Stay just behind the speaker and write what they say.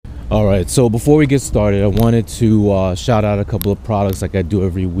All right, so before we get started, I wanted to shout out a couple of products like I do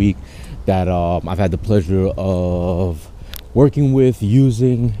every week that I've had the pleasure of working with,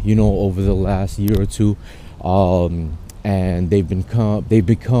 using, over the last year or two, and they've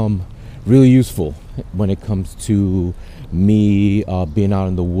become really useful when it comes to me being out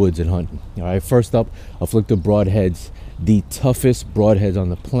in the woods and hunting. All right, first up, Afflictor Broadheads, the toughest broadheads on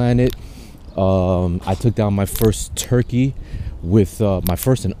the planet. I took down my first turkey with my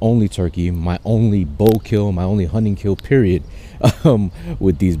first and only turkey, my only bow kill, my only hunting kill, period,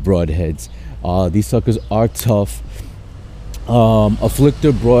 with these broadheads. These suckers are tough.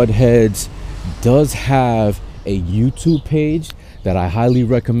 Afflictor Broadheads does have a YouTube page that I highly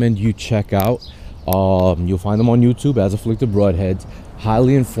recommend you check out. You'll find them on YouTube as Afflictor Broadheads.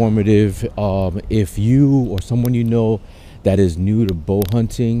 Highly informative. If you or someone you know that is new to bow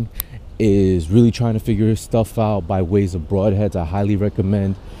hunting is really trying to figure stuff out by ways of broadheads, I highly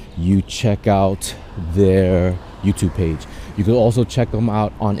recommend you check out their YouTube page. You can also check them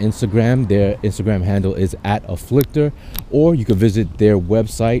out on Instagram. Their Instagram handle is @Afflictor, or you can visit their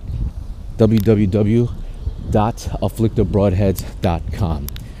website, www.afflictorbroadheads.com.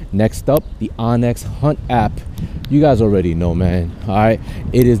 Next up, the onX Hunt app. You guys already know, man. All right,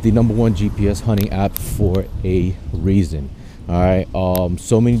 it is the #1 GPS hunting app for a reason. All right,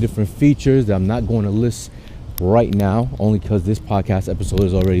 so many different features that I'm not going to list right now, only because this podcast episode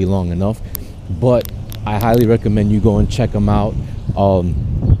is already long enough, but I highly recommend you go and check them out. The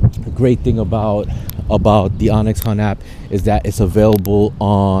great thing about the onX Hunt app is that it's available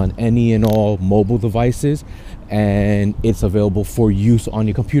on any and all mobile devices, and it's available for use on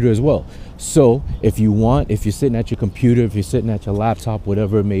your computer as well. So if you're sitting at your computer, if you're sitting at your laptop,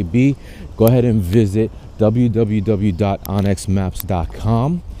 whatever it may be, go ahead and visit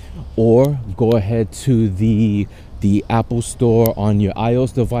www.onxmaps.com, or go ahead to the Apple Store on your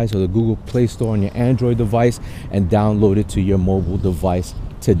iOS device or the Google Play Store on your Android device and download it to your mobile device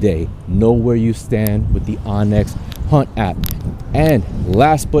today. Know where you stand with the onX Hunt app. And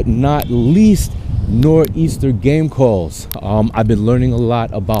last but not least, Nor'easter game calls. I've been learning a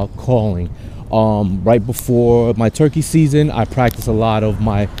lot about calling. Right before my turkey season, I practiced a lot of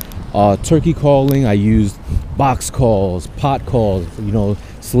my turkey calling. I used box calls, pot calls,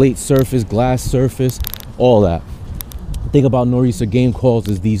 slate surface, glass surface, all that. The thing about Nor'easter game calls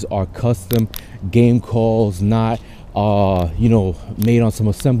is these are custom game calls, not made on some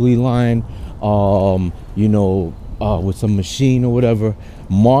assembly line, with some machine or whatever.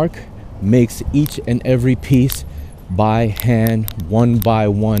 Mark makes each and every piece by hand, one by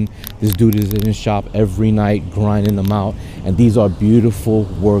one. This dude is in his shop every night grinding them out, and these are beautiful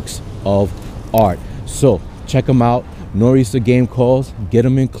works of art. So check them out. Nor'easter game calls, get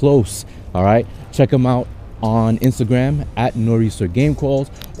them in close. All right, check them out on Instagram @Nor'easter game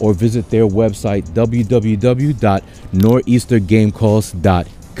calls, or visit their website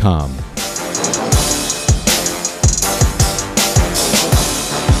www.nor'eastergamecalls.com.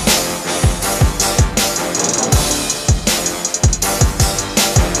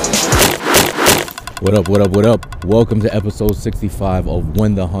 What up? Welcome to episode 65 of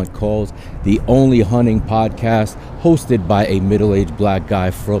When the Hunt Calls, the only hunting podcast hosted by a middle-aged black guy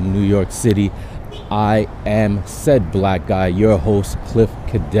from New York City. I am said black guy, your host, Cliff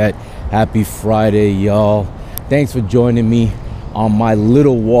Cadet. Happy Friday, y'all. Thanks for joining me on my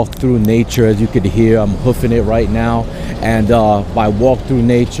little walk through nature. As you could hear, I'm hoofing it right now. And by walk through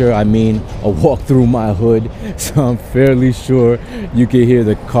nature, I mean a walk through my hood. So I'm fairly sure you can hear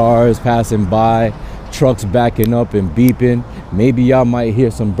the cars passing by, trucks backing up and beeping. Maybe y'all might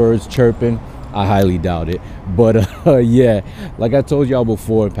hear some birds chirping. I highly doubt it. But yeah, like I told y'all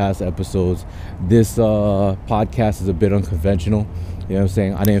before in past episodes, this podcast is a bit unconventional. You know what I'm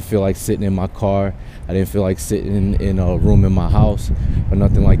saying? I didn't feel like sitting in my car. I didn't feel like sitting in a room in my house or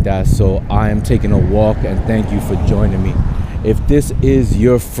nothing like that. So I am taking a walk, and thank you for joining me. If this is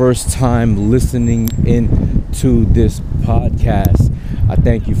your first time listening in to this podcast, I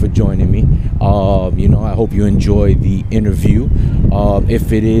thank you for joining me. I hope you enjoy the interview.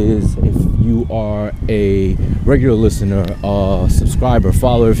 If you are a regular listener, subscriber,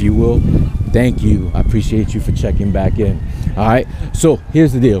 follower, if you will, thank you. I appreciate you for checking back in. All right, so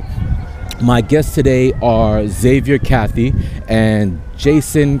here's the deal. My guests today are Xavier Cathy and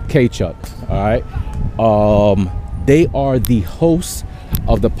Jason Kachuk. All right, they are the hosts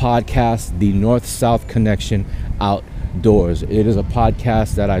of the podcast, The North-South Connection Outdoors. It is a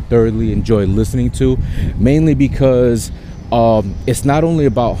podcast that I thoroughly enjoy listening to, mainly because it's not only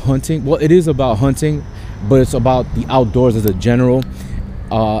about hunting. Well, it is about hunting, but it's about the outdoors as a general,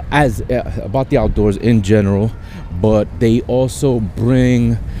 about the outdoors in general. But they also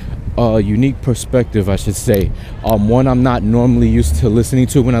bring unique perspective, I should say. One I'm not normally used to listening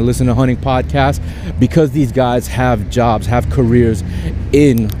to when I listen to hunting podcasts, because these guys have jobs, have careers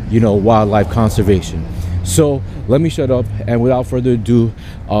in, wildlife conservation. So let me shut up, and without further ado,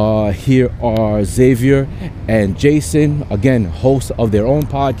 here are Xavier and Jason, again, hosts of their own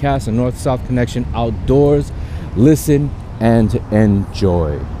podcast, the North-South Connection Outdoors. Listen and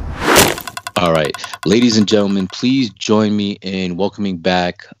enjoy. All right, ladies and gentlemen, please join me in welcoming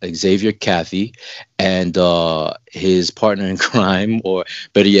back Xavier Cathy and his partner in crime, or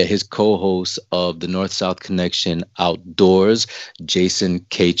better yet, his co-host of the North-South Connection Outdoors, Jason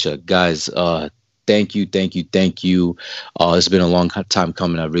Kacha. Guys, thank you. It's been a long time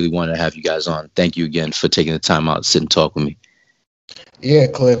coming. I really wanted to have you guys on. Thank you again for taking the time out to sit and talk with me. Yeah,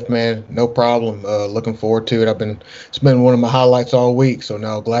 Cliff, man, no problem. Looking forward to it. It's been one of my highlights all week. So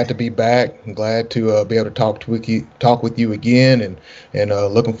now glad to be back. I'm glad to be able to talk with you again, and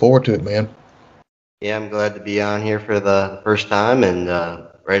looking forward to it, man. Yeah, I'm glad to be on here for the first time and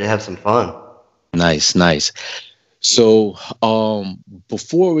ready to have some fun. Nice. So,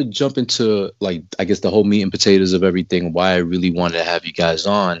 before we jump into, like, I guess the whole meat and potatoes of everything, why I really wanted to have you guys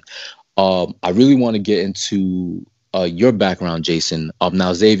on, I really want to get into your background, Jason.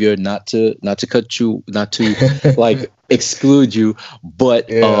 Now, Xavier, not to cut you, not to like exclude you, but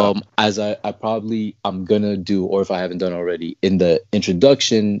yeah. as I'm gonna do, or if I haven't done already, in the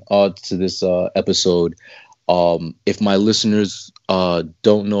introduction to this episode, if my listeners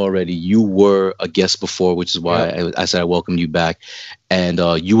don't know already, you were a guest before, which is why I said I welcomed you back, and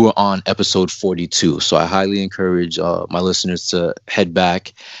you were on episode 42. So I highly encourage my listeners to head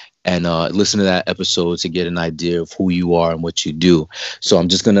back and listen to that episode to get an idea of who you are and what you do. So I'm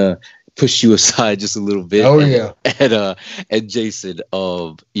just gonna push you aside just a little bit. Oh yeah. And Jason,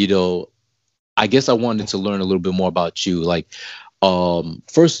 I guess I wanted to learn a little bit more about you. Like,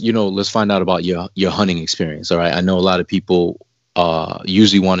 first, let's find out about your hunting experience. All right, I know a lot of people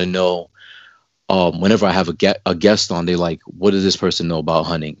usually want to know. Whenever I have a guest on, they like, what does this person know about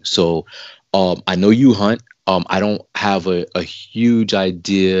hunting? So, I know you hunt. I don't have a huge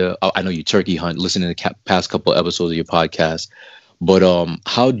idea. I know you turkey hunt, listening to the past couple of episodes of your podcast. But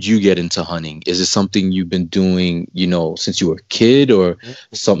how'd you get into hunting? Is it something you've been doing, since you were a kid, or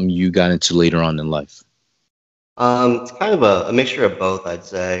something you got into later on in life? It's kind of a mixture of both, I'd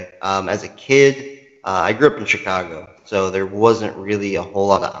say. As a kid, I grew up in Chicago, so there wasn't really a whole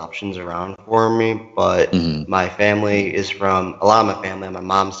lot of options around for me. But my family is from, a lot of my family on my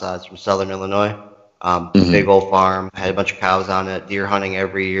mom's side is from Southern Illinois. Big old farm, had a bunch of cows on it, deer hunting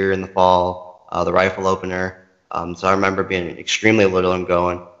every year in the fall, the rifle opener. So I remember being extremely little and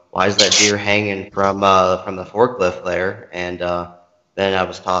going, why is that deer hanging from the forklift there? And then I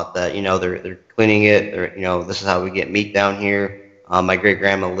was taught that, they're cleaning it. This is how we get meat down here. My great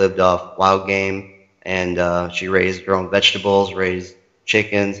grandma lived off wild game, and she raised her own vegetables, raised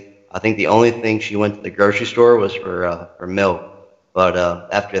chickens. I think the only thing she went to the grocery store was for milk. But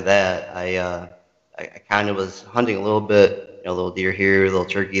after that, I kind of was hunting a little bit, a little deer here, a little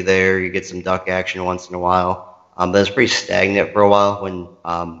turkey there. You get some duck action once in a while. But it's pretty stagnant for a while when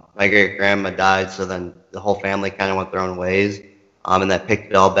my great grandma died. So then the whole family kind of went their own ways, and that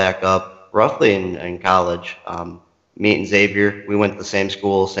picked it all back up roughly in college. Me and Xavier, we went to the same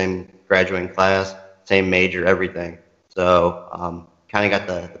school, same graduating class, same major, everything. So kind of got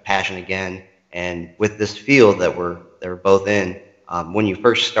the passion again. And with this field that we're both in, when you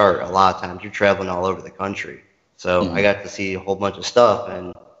first start, a lot of times you're traveling all over the country. So I got to see a whole bunch of stuff,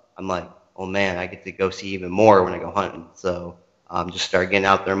 and I'm like, oh man, I get to go see even more when I go hunting. So just start getting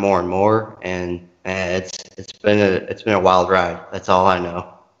out there more and more, and it's been a wild ride. That's all I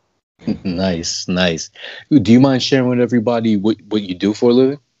know. Nice. Do you mind sharing with everybody what you do for a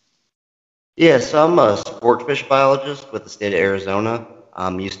living? Yeah, so I'm a sport fish biologist with the state of Arizona.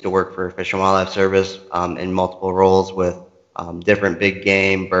 Used to work for Fish and Wildlife Service in multiple roles with different big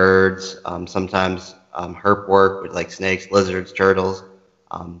game, birds, sometimes herp work with like snakes, lizards, turtles.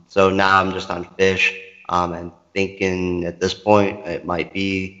 So now I'm just on fish, and thinking at this point it might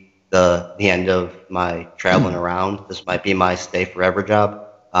be the end of my traveling around. This might be my stay forever job,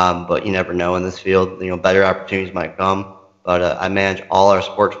 but you never know in this field. Better opportunities might come. But I manage all our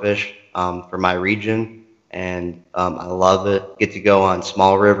sport fish for my region, and I love it. Get to go on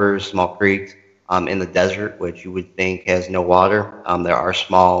small rivers, small creeks, in the desert, which you would think has no water. There are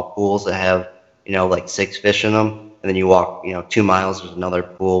small pools that have, like 6 fish in them. And then you walk, 2 miles, there's another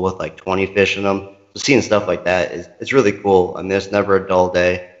pool with like 20 fish in them. So seeing stuff like that it's really cool. I mean, there's never a dull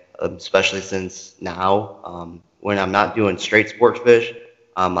day, especially since now, when I'm not doing straight sports fish,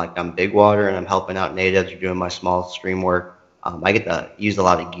 like I'm big water and I'm helping out natives or doing my small stream work. I get to use a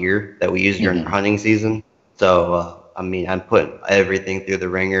lot of gear that we use during hunting season. So, I mean, I'm putting everything through the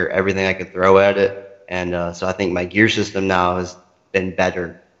ringer, everything I could throw at it. And so I think my gear system now has been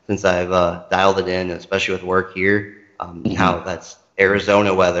better since I've dialed it in, especially with work here. Now that's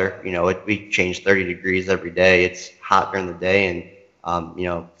Arizona weather. We change 30 degrees every day. It's hot during the day and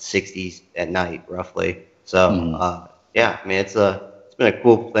 60s at night roughly. So yeah, I mean it's been a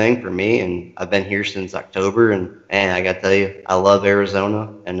cool thing for me, and I've been here since October, and I got to tell you, I love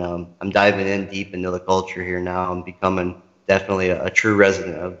Arizona, and I'm diving in deep into the culture here now. I'm becoming definitely a true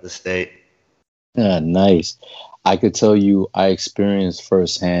resident of the state. Yeah, nice. I could tell you I experienced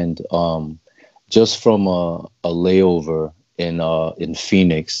firsthand, just from a layover in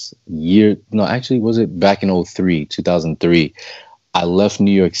Phoenix was it back in 2003. I left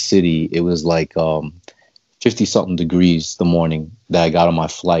New York City. It was like 50 something degrees the morning that I got on my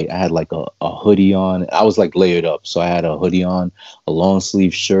flight. I had like a hoodie on. I was like layered up. So I had a hoodie on, a long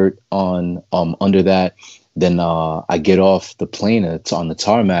sleeve shirt on under that. Then I get off the plane. It's on the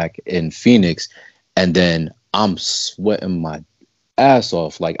tarmac in Phoenix. And then I'm sweating my ass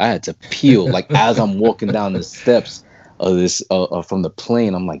off. Like I had to peel like as I'm walking down the steps of this from the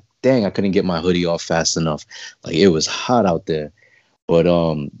plane. I'm like, dang, I couldn't get my hoodie off fast enough. Like it was hot out there. But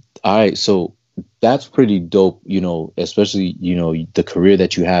all right, so that's pretty dope, especially, the career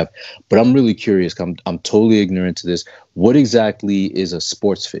that you have. But I'm really curious. I'm totally ignorant to this. What exactly is a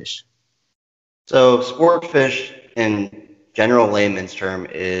sports fish? So sport fish in general layman's term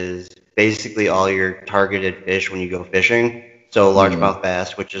is basically all your targeted fish when you go fishing. So largemouth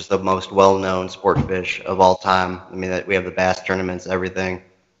bass, which is the most well-known sport fish of all time. I mean, we have the bass tournaments, everything.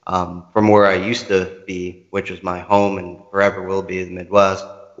 From where I used to be, which is my home and forever will be, the Midwest,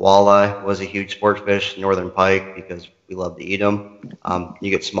 walleye was a huge sport fish, northern pike, because we love to eat them.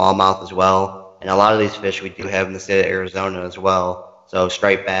 You get smallmouth as well. And a lot of these fish we do have in the state of Arizona as well. So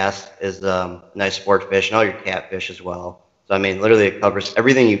striped bass is a nice sport fish, and all your catfish as well. So, I mean, literally it covers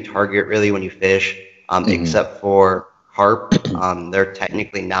everything you target really when you fish, except for carp. They're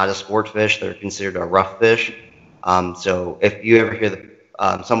technically not a sport fish. They're considered a rough fish. So if you ever hear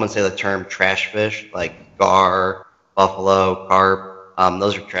someone say the term trash fish, like gar, buffalo, carp,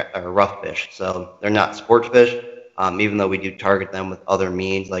 those are rough fish. So they're not sports fish, even though we do target them with other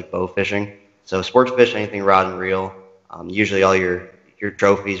means like bow fishing. So sports fish, anything rod and reel. Usually all your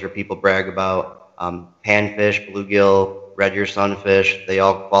trophies where people brag about, panfish, bluegill, red ear sunfish, they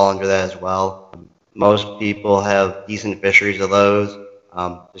all fall under that as well. Most people have decent fisheries of those.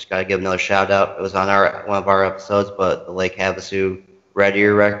 Just got to give another shout out. It was on one of our episodes, but the Lake Havasu red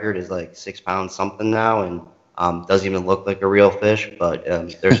ear record is like 6 pounds something now, and doesn't even look like a real fish, but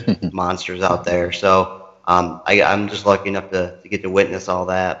there's monsters out there. So I'm just lucky enough to get to witness all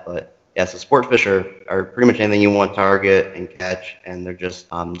that. But yeah, so sport fish are pretty much anything you want to target and catch, and they're just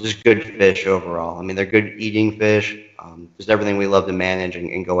good fish overall. I mean, they're good eating fish, just everything we love to manage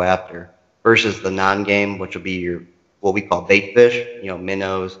and go after. Versus the non-game, which will be what we call bait fish,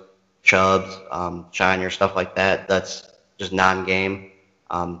 minnows, chubs, shiner, stuff like that. That's just non-game.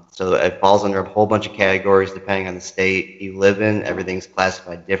 So it falls under a whole bunch of categories depending on the state you live in. Everything's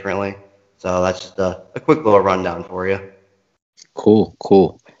classified differently. So that's just a quick little rundown for you.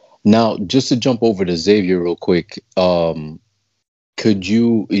 Cool. Now, just to jump over to Xavier real quick, could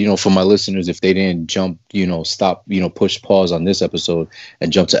you, for my listeners, if they didn't stop, push pause on this episode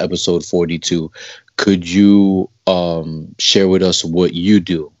and jump to episode 42, could you share with us what you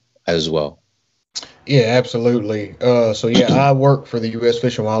do as well? Yeah, absolutely. So yeah, I work for the U.S.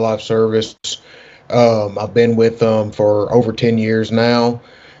 Fish and Wildlife Service. I've been with them for over 10 years now.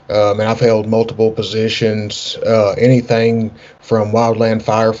 And I've held multiple positions, anything from wildland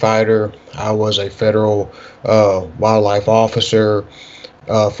firefighter. I was a federal wildlife officer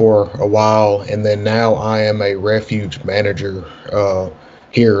for a while, and then now I am a refuge manager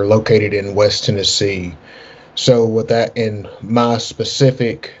here located in West Tennessee. So with that, in my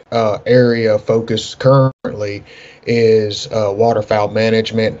specific area of focus currently is waterfowl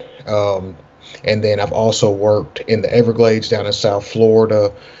management. And then I've also worked in the Everglades down in South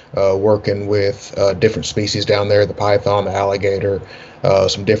Florida, working with different species down there, the python, the alligator,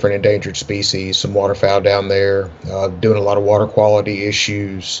 some different endangered species, some waterfowl down there, doing a lot of water quality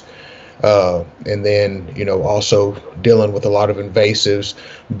issues. And then, also dealing with a lot of invasives,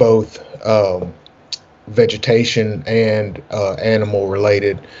 both vegetation and animal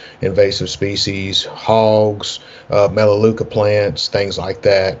related invasive species, hogs, melaleuca plants, things like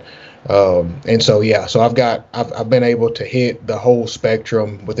that. And so, yeah, so I've been able to hit the whole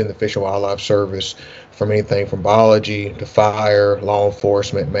spectrum within the Fish and Wildlife Service, from anything from biology to fire, law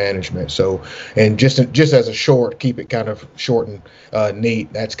enforcement, management. So, and just as a short, keep it kind of short and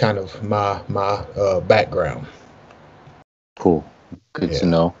neat. That's kind of my background. Cool. Good to Yeah.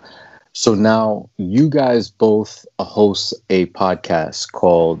 know. So now you guys both host a podcast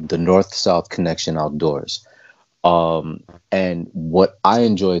called the North-South Connection Outdoors. And what I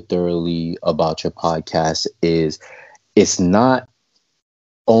enjoy thoroughly about your podcast is it's not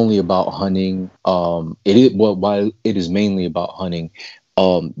only about hunting. While it is mainly about hunting,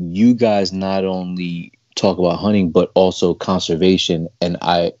 you guys not only talk about hunting but also conservation. And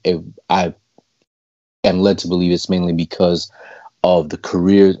I am led to believe it's mainly because of the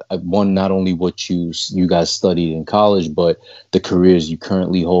career, one, not only what you guys studied in college, but the careers you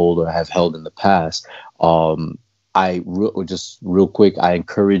currently hold or have held in the past. Just real quick, I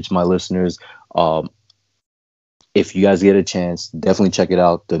encourage my listeners, if you guys get a chance, definitely check it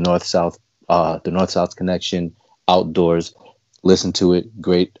out. The North-South Connection Outdoors. Listen to it.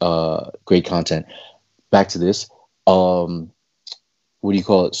 Great content. Back to this. What do you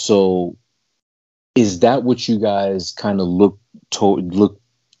call it? So is that what you guys kind of look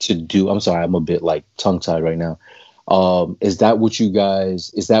to do? I'm sorry, I'm a bit like tongue tied right now. Is that was your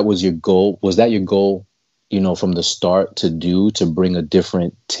goal? Was that your goal, from the start, to bring a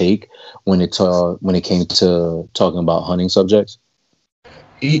different take when it came to talking about hunting subjects?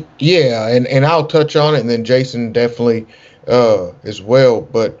 Yeah, and I'll touch on it, and then Jason definitely as well.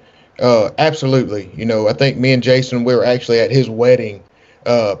 But absolutely, I think me and Jason, we were actually at his wedding,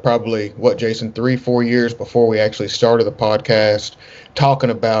 probably what, Jason, 3-4 years before we actually started the podcast, talking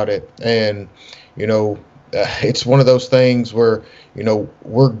about it. And it's one of those things where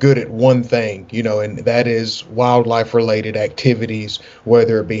we're good at one thing, and that is wildlife related activities,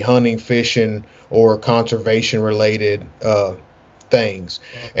 whether it be hunting, fishing, or conservation related things.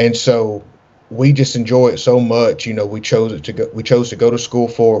 And so we just enjoy it so much. We chose to go to school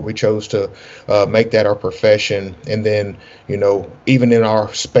for it. We chose to make that our profession. And then, even in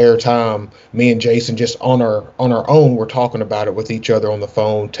our spare time, me and Jason, just on our own, we're talking about it with each other on the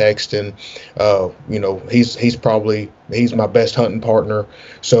phone, texting. He's my best hunting partner.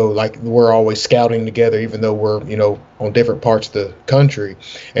 So like, we're always scouting together, even though we're, on different parts of the country.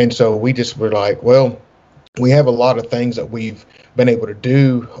 And so we just were like, well, we have a lot of things that we've been able to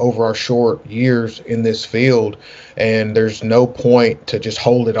do over our short years in this field, and there's no point to just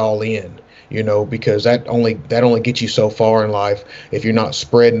hold it all in, because that only gets you so far in life. If you're not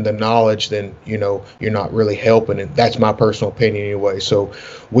spreading the knowledge, then you're not really helping, and that's my personal opinion anyway. So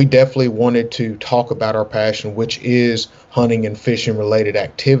we definitely wanted to talk about our passion, which is hunting and fishing related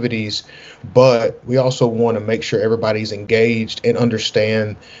activities, but we also want to make sure everybody's engaged and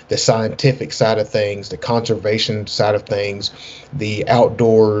understand the scientific side of things, the conservation side of things, the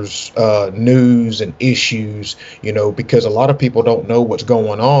outdoors news and issues, because a lot of people don't know what's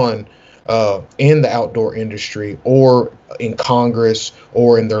going on in the outdoor industry or in Congress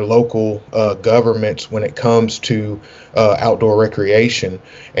or in their local governments when it comes to outdoor recreation.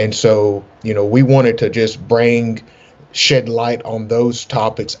 And so, we wanted to just shed light on those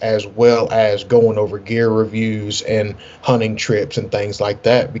topics, as well as going over gear reviews and hunting trips and things like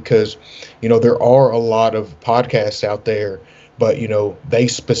that, because there are a lot of podcasts out there, but they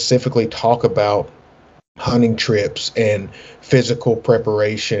specifically talk about hunting trips and physical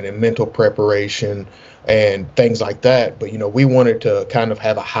preparation and mental preparation and things like that. But we wanted to kind of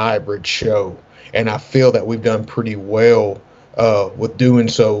have a hybrid show, and I feel that we've done pretty well with doing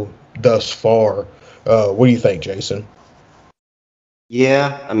so thus far. What do you think, Jason?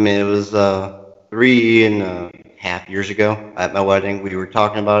 Yeah, I mean, it was 3.5 years ago at my wedding. We were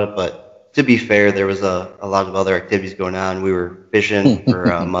talking about it, but to be fair, there was a lot of other activities going on. We were fishing for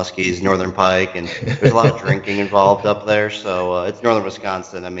muskies, northern pike, and there's a lot of drinking involved up there. So it's northern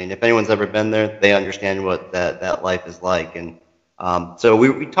Wisconsin. I mean, if anyone's ever been there, they understand what that life is like. And so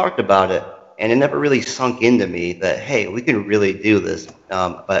we talked about it, and it never really sunk into me that, hey, we can really do this.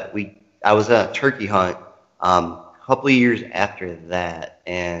 But I was at a turkey hunt couple of years after that,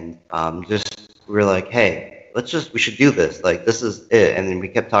 and we were like, hey, we should do this. Like, this is it. And then we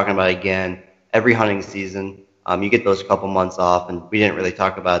kept talking about it again every hunting season. You get those couple months off, and we didn't really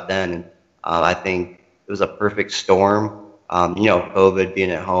talk about it then. And I think it was a perfect storm. COVID,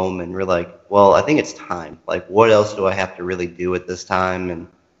 being at home, and we're like, well, I think it's time. Like, what else do I have to really do at this time? And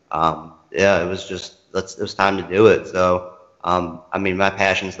it was time to do it. So I mean, my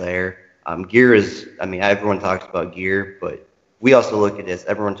passion's there. Gear is, I mean, everyone talks about gear, but we also look at it as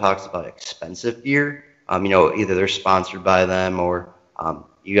everyone talks about expensive gear. Either they're sponsored by them or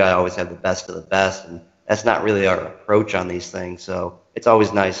you gotta always have the best of the best, and that's not really our approach on these things. So it's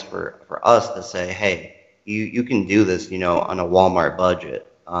always nice for us to say, hey, you can do this, on a Walmart budget.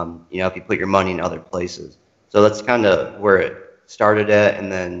 If you put your money in other places. So that's kind of where it started at,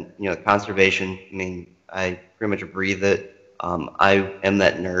 and then conservation. I mean, I pretty much breathe it. I am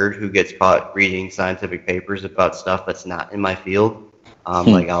that nerd who gets caught reading scientific papers about stuff that's not in my field.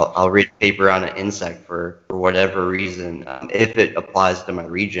 Like I'll read a paper on an insect for whatever reason, if it applies to my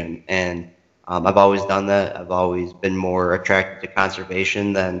region. And I've always done that. I've always been more attracted to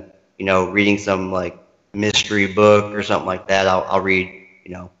conservation than, reading some like mystery book or something like that. I'll read,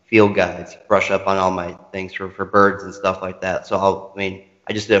 field guides, brush up on all my things for birds and stuff like that. So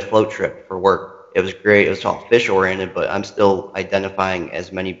I just did a float trip for work. It was great. It was all fish oriented, but I'm still identifying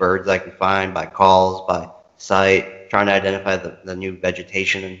as many birds I can find by calls, by sight, trying to identify the new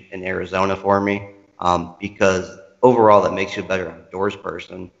vegetation in Arizona for me, because overall that makes you a better outdoors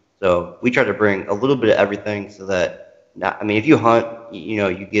person. So we try to bring a little bit of everything so that, if you hunt,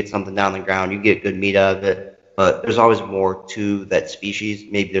 you get something down the ground, you get good meat out of it, but there's always more to that species.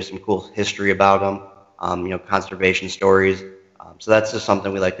 Maybe there's some cool history about them, conservation stories. So that's just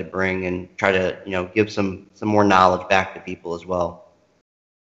something we like to bring and try to, give some more knowledge back to people as well.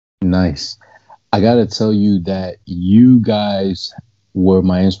 Nice. I got to tell you that you guys were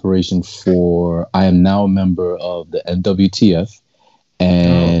my inspiration for, I am now a member of the NWTF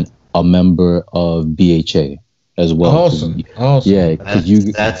and a member of BHA as well. Awesome. Yeah.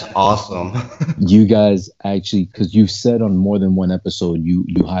 That's awesome. You guys actually, because you've said on more than one episode, you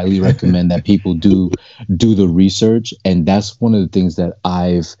highly recommend that people do the research. And that's one of the things that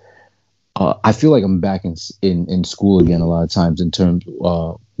I feel like I'm back in school again a lot of times in terms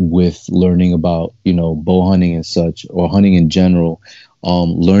with learning about, bow hunting and such, or hunting in general,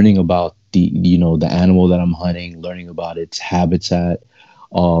 learning about the animal that I'm hunting, learning about its habitat,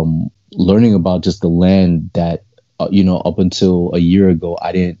 learning about just the land that, up until a year ago,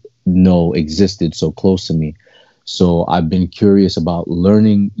 I didn't know existed so close to me. So I've been curious about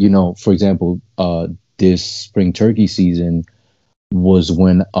learning, for example, this spring turkey season was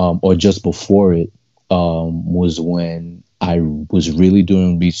when, or just before it, was when I was really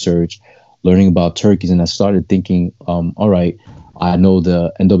doing research, learning about turkeys, and I started thinking, all right, I know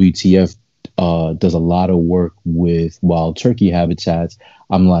the NWTF does a lot of work with wild turkey habitats.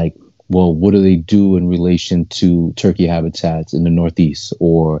 I'm like, well, what do they do in relation to turkey habitats in the Northeast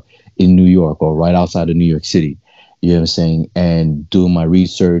or in New York or right outside of New York City? You know what I'm saying? And doing my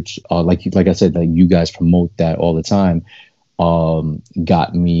research, like I said, like you guys promote that all the time,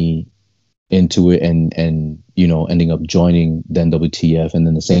 got me into it and ending up joining the NWTF, and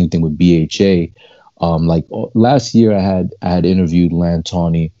then the same thing with BHA. Like last year, I had interviewed Lan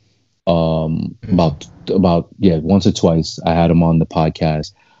Tawney about once or twice. I had him on the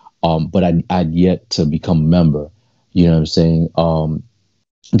podcast, but I'd yet to become a member. You know what I'm saying?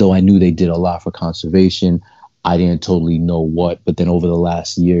 Though I knew they did a lot for conservation, I didn't totally know what. But then over the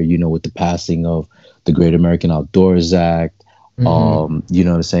last year, with the passing of the Great American Outdoors Act, you know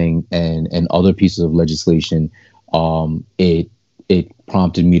what I'm saying, and other pieces of legislation, it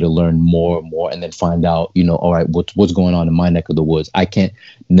prompted me to learn more and more, and then find out, all right, what's going on in my neck of the woods. I can't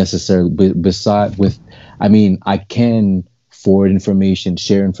necessarily, I can forward information,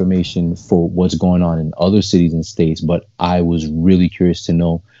 share information for what's going on in other cities and states, but I was really curious to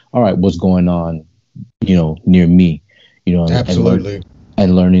know, all right, what's going on, near me, Absolutely.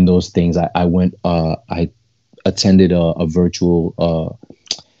 and learning those things. I went, I attended a virtual,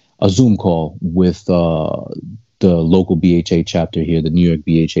 a Zoom call with the local BHA chapter here, the New York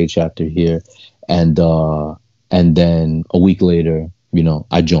BHA chapter here, and then a week later,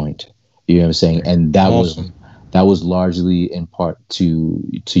 I joined. You know what I'm saying? And that awesome. That was largely in part to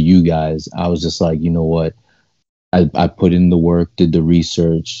you guys. I was just like, you know what? I put in the work, did the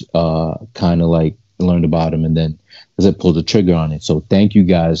research, kind of like learned about them, and then as I pulled the trigger on it. So thank you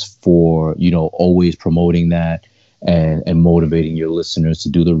guys for, always promoting that and motivating your listeners to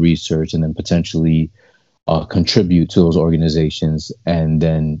do the research and then potentially contribute to those organizations and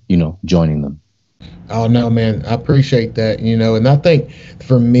then, joining them. Oh, no, man, I appreciate that, and I think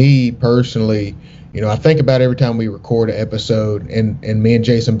for me personally, I think about every time we record an episode, and me and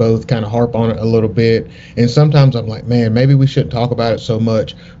Jason both kind of harp on it a little bit. And sometimes I'm like, man, maybe we shouldn't talk about it so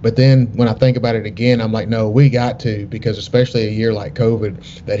much. But then when I think about it again, I'm like, no, we got to, because especially a year like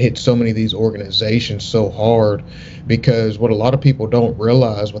COVID that hit so many of these organizations so hard, because what a lot of people don't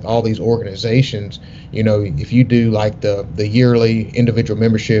realize with all these organizations, if you do like the yearly individual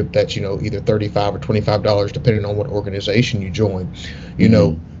membership, that's, either $35 or $25, depending on what organization you join,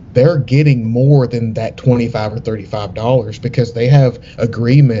 they're getting more than that $25 or $35 because they have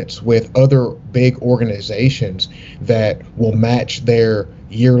agreements with other big organizations that will match their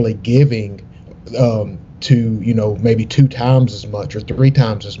yearly giving, to, maybe 2 times as much or 3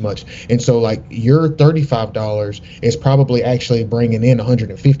 times as much. And so like your $35 is probably actually bringing in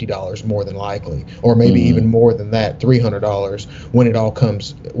 $150 more than likely, or maybe even more than that, $300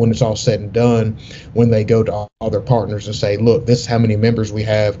 when it's all said and done, when they go to all their partners and say, look, this is how many members we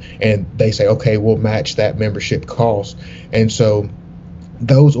have, and they say, okay, we'll match that membership cost. And so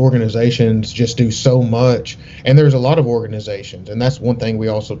those organizations just do so much, and there's a lot of organizations, and that's one thing we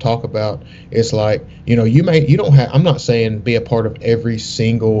also talk about. It's like, you don't have, I'm not saying be a part of every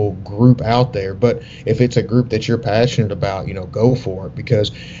single group out there, but if it's a group that you're passionate about, go for it.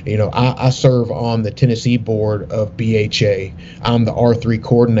 Because I serve on the Tennessee board of BHA. I'm the R3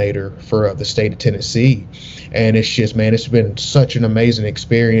 coordinator for the state of Tennessee, and it's just, man, it's been such an amazing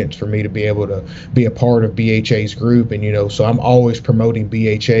experience for me to be able to be a part of BHA's group. And so I'm always promoting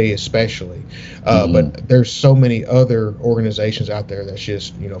BHA especially, but there's so many other organizations out there that's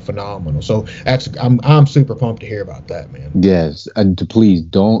just phenomenal. So I'm super pumped to hear about that, man. Yes, and please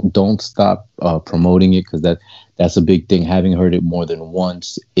don't stop promoting it, because that's a big thing. Having heard it more than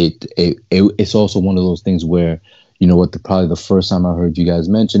once, it's also one of those things where, probably the first time I heard you guys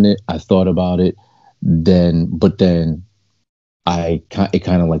mention it, I thought about it, but then it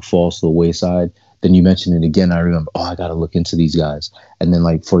kind of like falls to the wayside. Then you mention it again, I remember, I got to look into these guys. And then,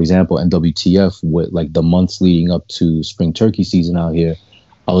 like, for example, NWTF, with like the months leading up to spring turkey season out here,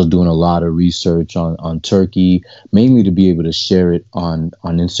 I was doing a lot of research on turkey, mainly to be able to share it on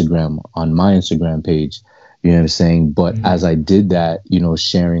Instagram, on my Instagram page. You know what I'm saying? But as I did that,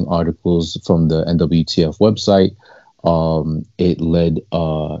 sharing articles from the NWTF website, it led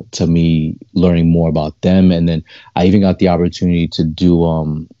to me learning more about them. And then I even got the opportunity to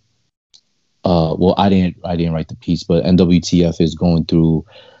do I didn't write the piece, but NWTF is going through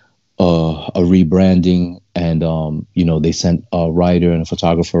a rebranding, and they sent a writer and a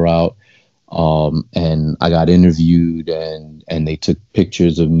photographer out, and I got interviewed, and they took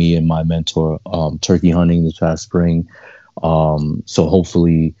pictures of me and my mentor turkey hunting this past spring. So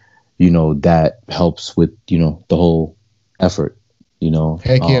hopefully that helps with the whole effort.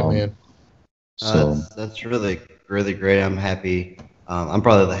 Heck yeah, man. So that's really, really great. I'm happy. I'm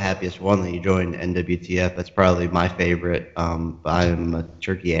probably the happiest one that you joined NWTF. That's probably my favorite. But I'm a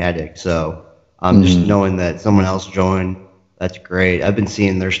turkey addict, so just knowing that someone else joined, that's great. I've been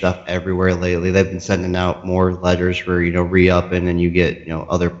seeing their stuff everywhere lately. They've been sending out more letters for re-upping, and you get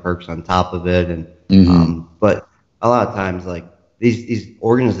other perks on top of it. And but a lot of times, like, these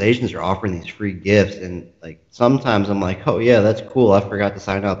organizations are offering these free gifts, and like sometimes I'm like, oh yeah, that's cool. I forgot to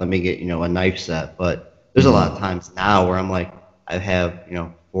sign up. Let me get a knife set. But there's a lot of times now where I'm like, I have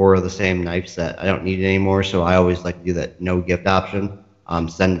 4 of the same knife set. I don't need it anymore, so I always like to do that no gift option.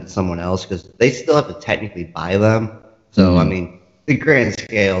 Send it to someone else, because they still have to technically buy them. So I mean, the grand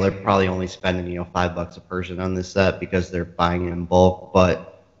scale, they're probably only spending $5 a person on this set because they're buying it in bulk.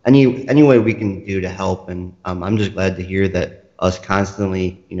 But any way we can do to help, and I'm just glad to hear that us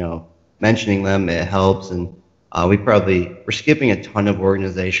constantly mentioning them, it helps. And we're skipping a ton of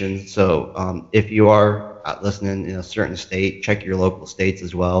organizations. So if you are listening in a certain state, check your local states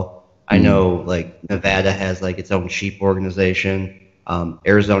as well. I know like Nevada has like its own sheep organization.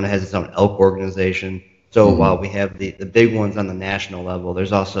 Arizona has its own elk organization. So while we have the big ones on the national level,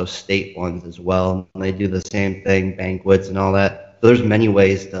 there's also state ones as well. And they do the same thing, banquets and all that. So there's many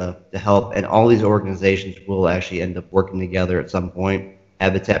ways to help. And all these organizations will actually end up working together at some point.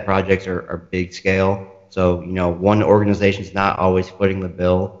 Habitat projects are big scale. So, one organization is not always footing the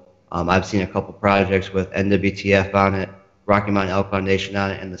bill. I've seen a couple projects with NWTF on it, Rocky Mountain Elk Foundation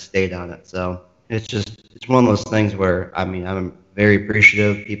on it, and the state on it. So it's one of those things where, I mean, I'm very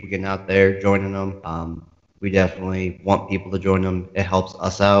appreciative of people getting out there, joining them. We definitely want people to join them. It helps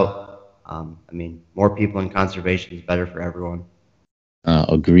us out. I mean, more people in conservation is better for everyone.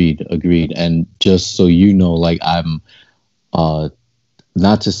 Agreed. And just so you know, like, I'm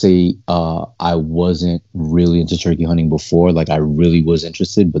not to say I wasn't really into turkey hunting before. Like, I really was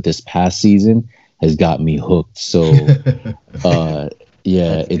interested, but this past season has got me hooked. So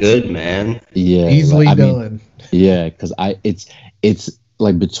yeah, it's good, man. Yeah, easily done. Yeah, because it's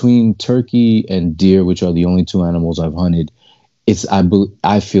like between turkey and deer, which are the only 2 animals I've hunted,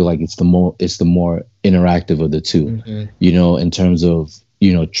 I feel like it's the more interactive of the 2. In terms of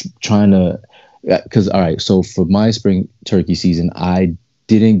trying to, because all right, so for my spring turkey season, I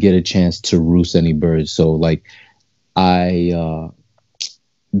didn't get a chance to roost any birds. So like the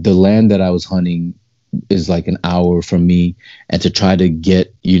land that I was hunting is like an hour from me, and to try to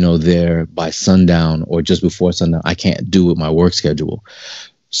get there by sundown or just before sundown, I can't do with my work schedule.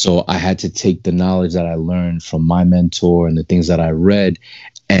 So I had to take the knowledge that I learned from my mentor and the things that I read,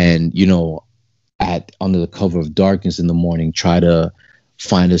 and at under the cover of darkness in the morning, try to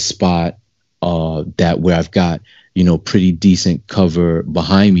find a spot that where I've got pretty decent cover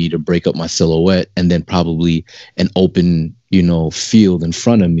behind me to break up my silhouette, and then probably an open field in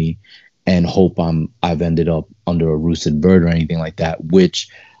front of me, and hope I've ended up under a roosted bird or anything like that. Which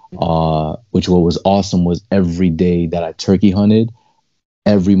what was awesome was every day that I turkey hunted,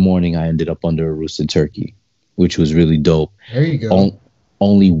 every morning I ended up under a roosted turkey, which was really dope. There you go.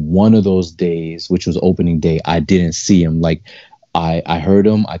 Only one of those days, which was opening day, I didn't see him. Like I heard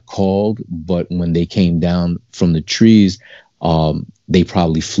them, I called, but when they came down from the trees, they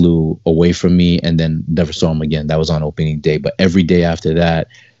probably flew away from me and then never saw them again. That was on opening day. But every day after that,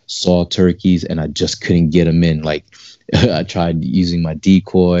 saw turkeys, and I just couldn't get them in. Like I tried using my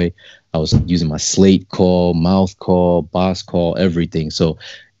decoy, I was using my slate call, mouth call, boss call, everything. So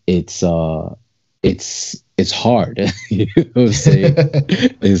it's hard. You know what I'm saying?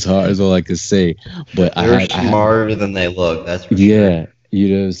 It's hard, is all I could say. But they're smarter than they look. That's for yeah, sure. you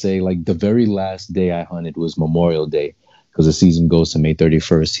know what I'm saying? Like the very last day I hunted was Memorial Day, because the season goes to May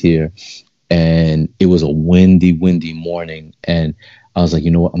 31st here. And it was a windy morning. And I was like,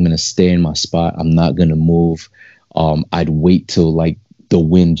 you know what? I'm going to stay in my spot. I'm not going to move. I'd wait till like the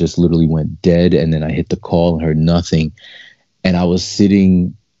wind just literally went dead. And then I hit the call and heard nothing. And I was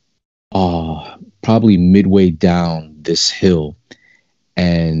sitting probably midway down this hill,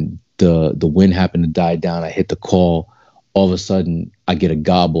 and the wind happened to die down. I hit the call. All of a sudden, I get a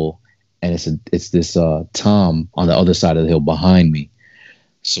gobble, and it's this tom on the other side of the hill behind me.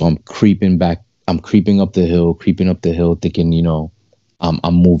 So I'm creeping back. I'm creeping up the hill, thinking,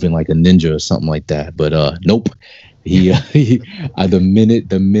 I'm moving like a ninja or something like that. But nope.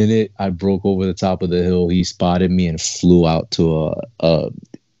 The minute I broke over the top of the hill, he spotted me and flew out to a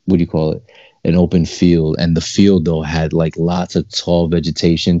what do you call it? An open field. And the field though had like lots of tall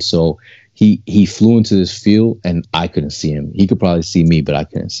vegetation. So he flew into this field and I couldn't see him. He could probably see me, but I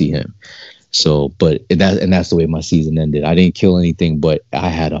couldn't see him. So, but that's the way my season ended. I didn't kill anything, but I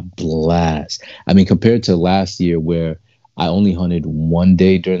had a blast. I mean, compared to last year where I only hunted one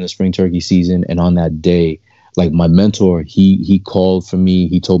day during the spring turkey season, and on that day, like my mentor, he called for me.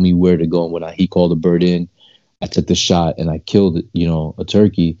 He told me where to go, and he called a bird in, I took the shot and I killed, a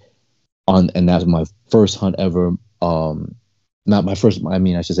turkey and that was my first hunt ever. Not my first,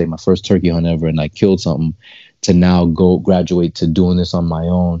 I should say my first turkey hunt ever, and I killed something. To now go graduate to doing this on my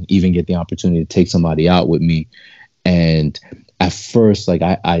own, even get the opportunity to take somebody out with me. And at first, like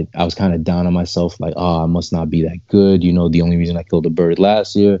I was kind of down on myself, like, I must not be that good. The only reason I killed a bird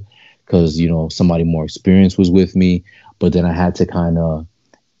last year because, somebody more experienced was with me. But then I had to kind of,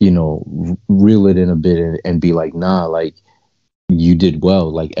 reel it in a bit and be like, nah, like you did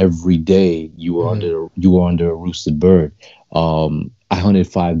well. Like every day you were under a roosted bird. I hunted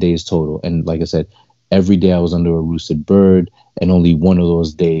 5 days total. And like I said, every day I was under a roosted bird, and only one of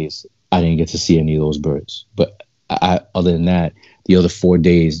those days I didn't get to see any of those birds. But other than that, the other 4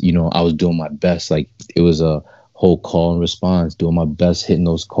 days, I was doing my best. Like it was a whole call and response, doing my best, hitting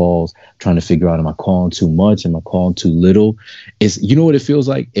those calls, trying to figure out, am I calling too much? Am I calling too little? What it feels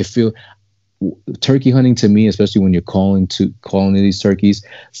like? Turkey hunting to me, especially when you're calling to these turkeys,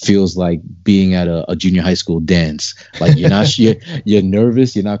 feels like being at a junior high school dance. Like you're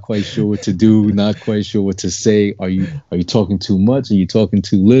nervous, you're not quite sure what to do, not quite sure what to say. Are you talking too much? Are you talking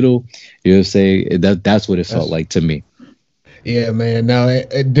too little? You know what I'm saying? That's what it felt like to me. Yeah, man. No,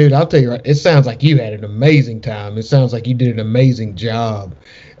 dude, I'll tell you right. It sounds like you had an amazing time. It sounds like you did an amazing job.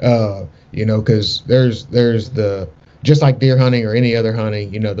 Because there's the, just like deer hunting or any other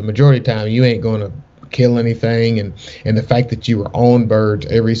hunting, the majority of the time you ain't going to kill anything. And the fact that you were on birds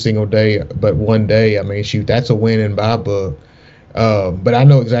every single day, but one day, I mean, shoot, that's a win in my book. But I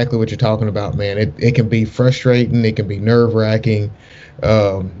know exactly what you're talking about, man. It can be frustrating. It can be nerve wracking.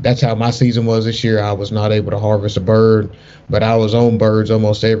 That's how my season was this year. I was not able to harvest a bird, but I was on birds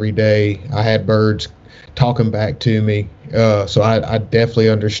almost every day. I had birds talking back to me. So I definitely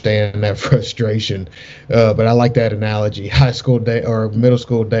understand that frustration. But I like that analogy. High school day or middle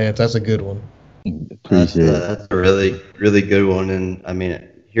school dance. That's a good one. That's a really, really good one. And I mean,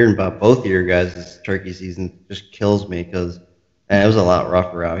 hearing about both of your guys' turkey season just kills me because it was a lot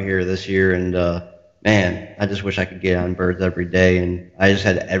rougher out here this year. And man, I just wish I could get on birds every day. And I just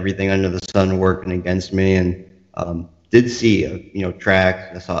had everything under the sun working against me. And did see,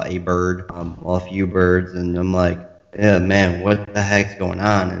 tracks. I saw a bird, a few birds, and I'm like, yeah, man, what the heck's going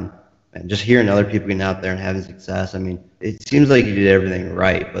on? And and just hearing other people getting out there and having success. I mean, it seems like you did everything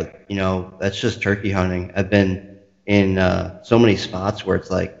right, but that's just turkey hunting. I've been in so many spots where it's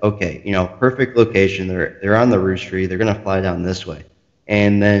like, okay, perfect location. They're on the roost tree. They're gonna fly down this way,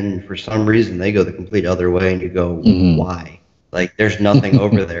 and then for some reason they go the complete other way, and you go, why? Like, there's nothing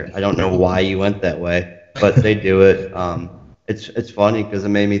over there. I don't know why you went that way, but they do it. It's funny because it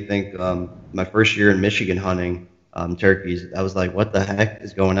made me think. My first year in Michigan hunting turkeys, I was like, what the heck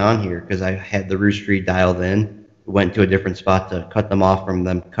is going on here? Because I had the roost tree dialed in, went to a different spot to cut them off from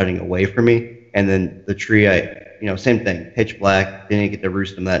them cutting away from me, and then the tree, same thing, pitch black, didn't get to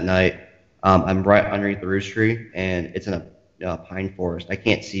roost them that night. I'm right underneath the roost tree, and it's in a pine forest. I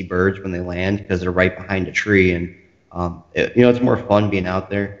can't see birds when they land because they're right behind a tree, and it's more fun being out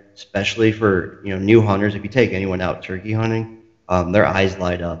there, especially for new hunters. If you take anyone out turkey hunting, their eyes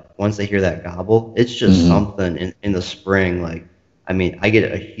light up once they hear that gobble. It's just something in the spring. Like, I mean, I get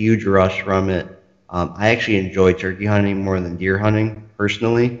a huge rush from it. I actually enjoy turkey hunting more than deer hunting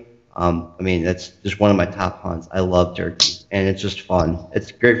personally. I mean, that's just one of my top hunts. I love turkey, and it's just fun.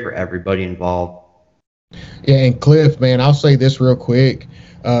 It's great for everybody involved. Yeah, and Cliff, man, I'll say this real quick.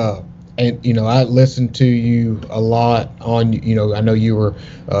 And I listened to you a lot on. I know you were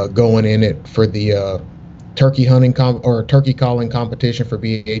going in it for the turkey hunting or turkey calling competition for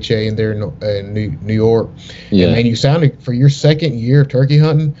BHA in there in New York. Yeah. And man, you sounded, for your second year of turkey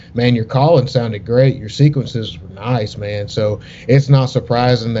hunting, man, your calling sounded great. Your sequences were nice, man. So it's not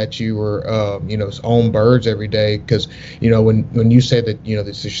surprising that you were, on birds every day. Because, when you said that,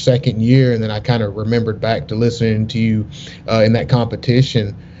 this is your second year, and then I kind of remembered back to listening to you in that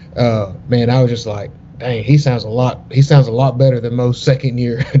competition, man, I was just like, dang, he sounds a lot better than most second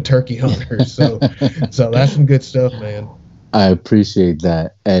year turkey hunters. So that's some good stuff, man. I appreciate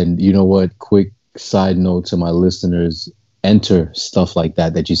that. And you know what? Quick side note to my listeners, enter stuff like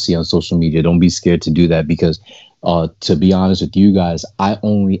that you see on social media. Don't be scared to do that, because to be honest with you guys, I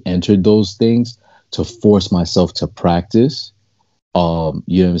only entered those things to force myself to practice, you know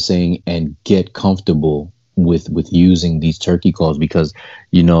what I'm saying, and get comfortable with using these turkey calls, because,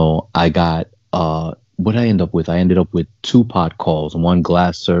 I got what I end up with, I ended up with 2 pot calls, 1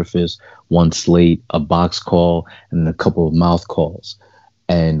 glass surface, 1 slate, a box call, and a couple of mouth calls.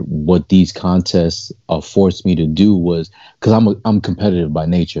 And what these contests forced me to do was, because I'm competitive by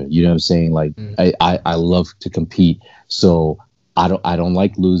nature, you know what I'm saying? Like, I love to compete, so I don't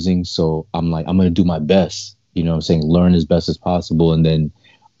like losing. So I'm like, I'm gonna do my best, you know what I'm saying? Learn as best as possible, and then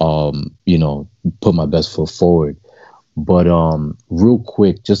put my best foot forward. But real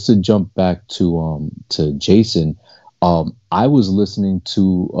quick, just to jump back to Jason, I was listening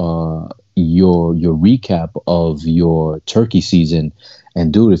to your recap of your turkey season,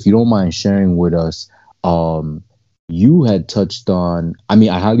 and dude, if you don't mind sharing with us, you had touched on. I mean,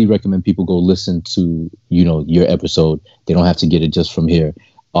 I highly recommend people go listen to your episode. They don't have to get it just from here.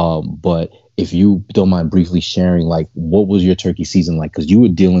 But if you don't mind briefly sharing, like, what was your turkey season like? Because you were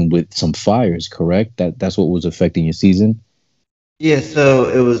dealing with some fires, correct? That's what was affecting your season? Yeah, so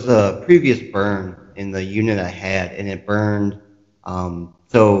it was a previous burn in the unit I had, and it burned.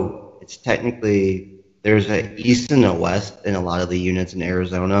 So it's technically, there's an east and a west in a lot of the units in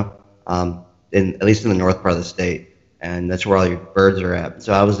Arizona, at least in the north part of the state, and that's where all your birds are at.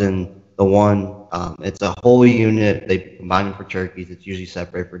 So I was in the one, it's a whole unit. They combine them for turkeys. It's usually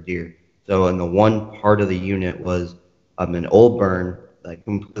separated for deer. So in the one part of the unit was an old burn, like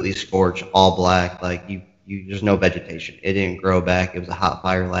completely scorched, all black, like there's no vegetation. It didn't grow back. It was a hot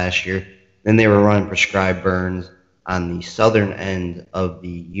fire last year. Then they were running prescribed burns on the southern end of the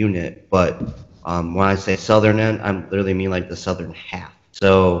unit. But when I say southern end, I literally mean like the southern half.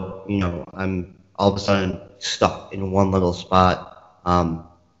 So, I'm all of a sudden stuck in one little spot.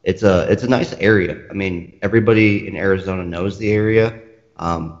 It's a nice area. I mean, everybody in Arizona knows the area.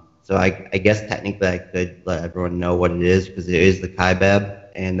 So I guess technically I could let everyone know what it is, because it is the Kaibab,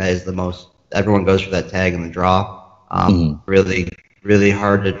 and that is the most, everyone goes for that tag in the draw. Really, really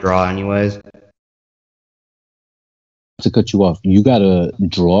hard to draw anyways. To cut you off, you got a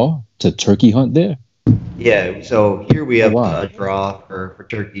draw to turkey hunt there? Yeah, so here we have a draw for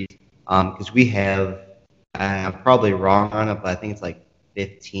turkeys, because we have, I'm probably wrong on it, but I think it's like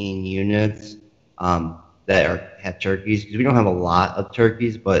 15 units that have turkeys, because we don't have a lot of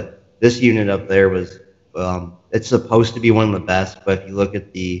turkeys, but this unit up there was, it's supposed to be one of the best, but if you look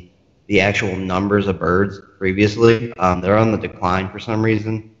at the actual numbers of birds previously, they're on the decline for some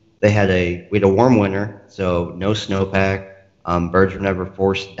reason. We had a warm winter, so no snowpack. Birds were never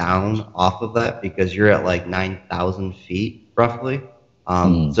forced down off of that, because you're at like 9,000 feet roughly.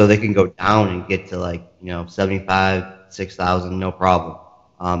 So they can go down and get to like 75, 6,000, no problem.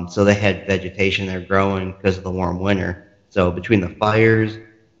 So they had vegetation there growing because of the warm winter. So between the fires,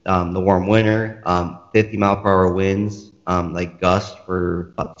 the warm winter, 50 mile per hour winds, like gust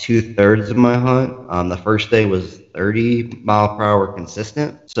for about 2/3 of my hunt. The first day was 30 mile per hour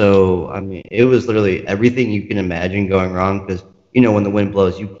consistent. So, I mean, it was literally everything you can imagine going wrong because, when the wind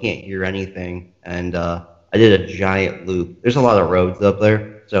blows, you can't hear anything. And I did a giant loop. There's a lot of roads up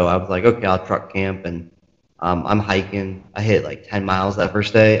there. So I was like, okay, I'll truck camp and I'm hiking. I hit like 10 miles that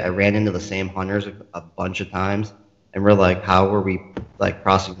first day. I ran into the same hunters a bunch of times. And we're like, how are we like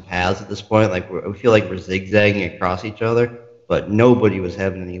crossing paths at this point? Like, we feel like we're zigzagging across each other, but nobody was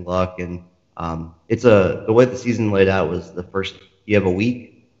having any luck. And the way the season laid out was you have a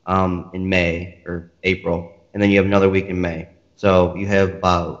week in May or April, and then you have another week in May. So you have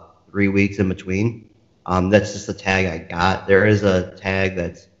about 3 weeks in between. That's just the tag I got. There is a tag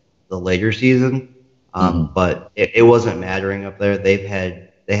that's the later season, but it wasn't mattering up there. They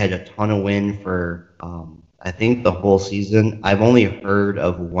had a ton of wind for I think the whole season. I've only heard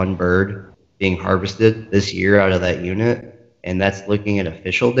of one bird being harvested this year out of that unit, and that's looking at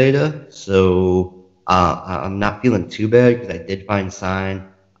official data. So I'm not feeling too bad because I did find sign.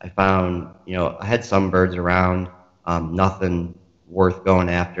 I found, I had some birds around, nothing worth going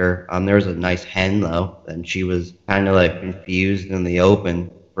after. There was a nice hen though, and she was kind of like confused in the open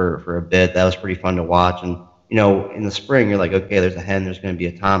for a bit. That was pretty fun to watch. And in the spring, you're like, okay, there's a hen, there's going to be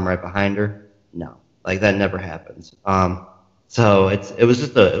a tom right behind her. No, like that never happens. So it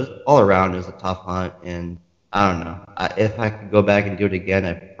was all around. It was a tough hunt, and I don't know. If I could go back and do it again,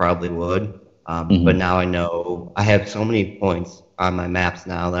 I probably would. But now I know I have so many points on my maps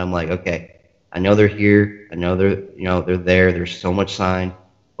now that I'm like, okay, I know they're here. I know they're there. There's so much sign.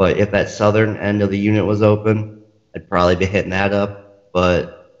 But if that southern end of the unit was open, I'd probably be hitting that up.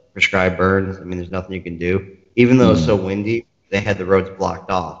 But prescribed burns, I mean, there's nothing you can do. Even though it's so windy, they had the roads blocked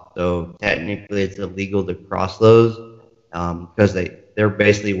off. So technically, it's illegal to cross those because they're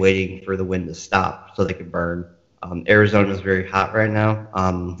basically waiting for the wind to stop so they can burn. Arizona is very hot right now.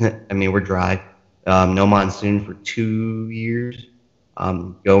 I mean, we're dry. No monsoon for 2 years.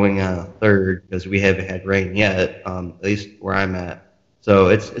 Going on a third because we haven't had rain yet, at least where I'm at. So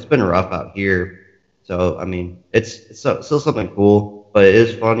it's been rough out here. So I mean, it's still something cool, but it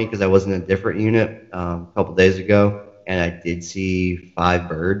is funny because I was in a different unit a couple days ago, and I did see 5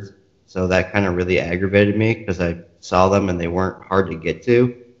 birds. So that kind of really aggravated me because I saw them and they weren't hard to get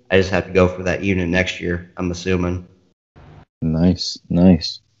to. I just have to go for that unit next year, I'm assuming. Nice.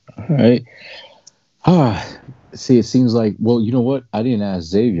 All right. See, it seems like, well, you know what? I didn't ask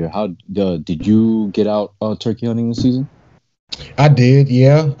Xavier. How did you get out turkey hunting this season? I did,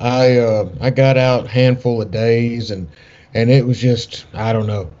 yeah. I got out a handful of days, and it was just, I don't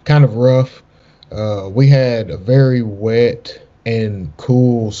know, kind of rough. We had a very wet and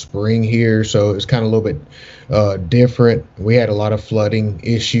cool spring here, so it's kind of a little bit different. We had a lot of flooding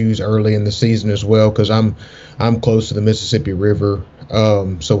issues early in the season as well because I'm close to the Mississippi River.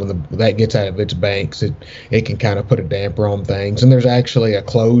 So when that gets out of its banks, it can kind of put a damper on things. And there's actually a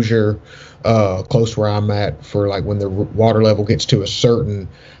closure close where I'm at for like when the water level gets to a certain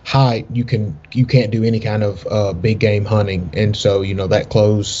height, you can't do any kind of big game hunting. And so that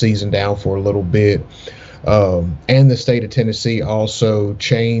closed season down for a little bit. And the state of Tennessee also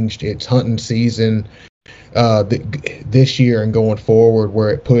changed its hunting season this year and going forward,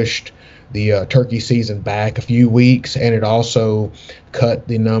 where it pushed the turkey season back a few weeks, and it also cut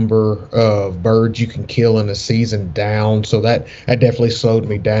the number of birds you can kill in a season down. So that definitely slowed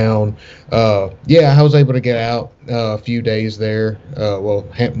me down. Yeah, I was able to get out a few days there. Well,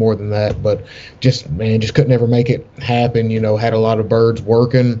 more than that, but just couldn't ever make it happen. Had a lot of birds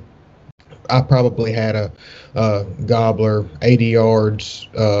working. I probably had a gobbler 80 yards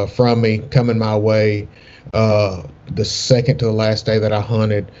from me coming my way the second to the last day that I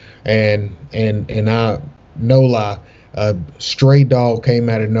hunted, and I, no lie, a stray dog came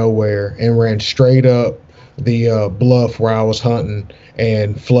out of nowhere and ran straight up the bluff where I was hunting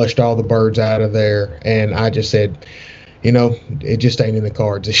and flushed all the birds out of there. And I just said, it just ain't in the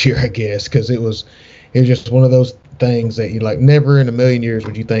cards this year, I guess, because it was just one of those things that you like. Never in a million years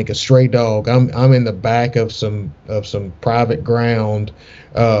would you think a stray dog. I'm in the back of some private ground.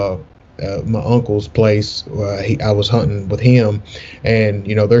 My uncle's place. I was hunting with him, and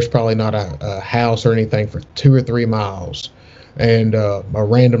there's probably not a house or anything for 2 or 3 miles, and a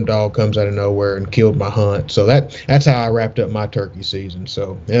random dog comes out of nowhere and killed my hunt. So that's how I wrapped up my turkey season.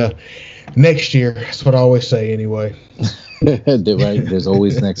 So yeah, next year. That's what I always say anyway. Right, there's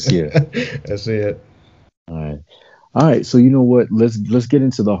always next year. That's it. All right. So you know what? Let's get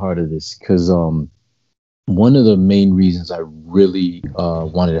into the heart of this, because one of the main reasons I really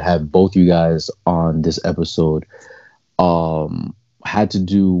wanted to have both you guys on this episode had to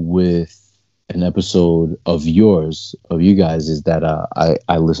do with an episode of you guys, is that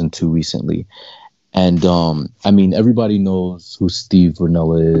I listened to recently. And I mean, everybody knows who Steve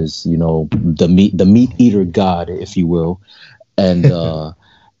Rinella is, you know, the meat eater god, if you will. And you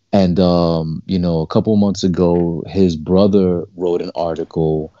know, a couple of months ago, his brother wrote an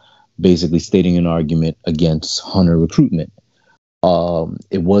article basically stating an argument against hunter recruitment.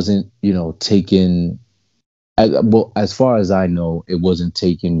 It wasn't, you know, taken well, as far as I know, it wasn't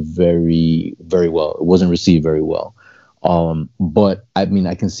taken very, very well. It wasn't received very well. But I mean,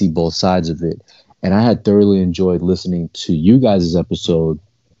 I can see both sides of it. And I had thoroughly enjoyed listening to you guys' episode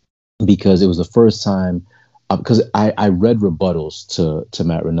because it was the first time, because I read rebuttals to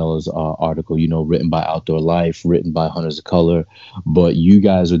Matt Rinella's article, you know, written by Outdoor Life, written by Hunters of Color, but you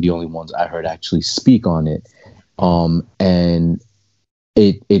guys are the only ones I heard actually speak on it. And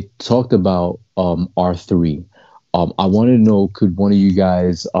it talked about R3. I wanted to know, could one of you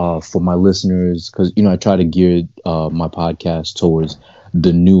guys, for my listeners, because, you know, I try to gear my podcast towards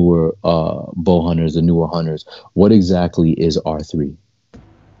the newer bow hunters, the newer hunters. What exactly is R3?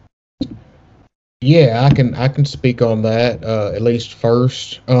 Yeah, I can speak on that at least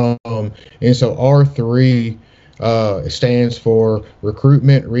first. And so R3 stands for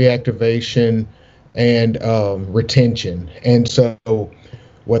recruitment, reactivation, and retention. And so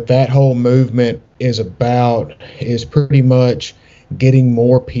what that whole movement is about is pretty much getting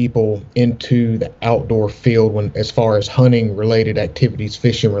more people into the outdoor field when, as far as hunting related activities,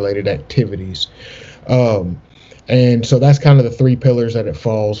 fishing related activities. And so that's kind of the three pillars that it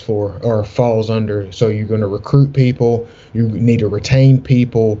falls for or falls under. So you're going to recruit people, you need to retain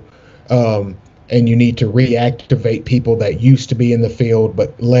people, and you need to reactivate people that used to be in the field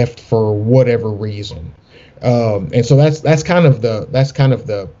but left for whatever reason. And so that's kind of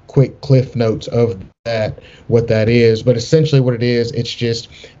the quick cliff notes of that, what that is. But essentially what it is, it's just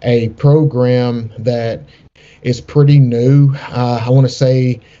a program that is pretty new. I want to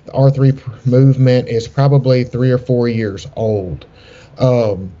say the R3 movement is probably 3 or 4 years old.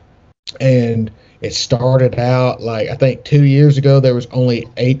 And it started out, like, I think 2 years ago, there was only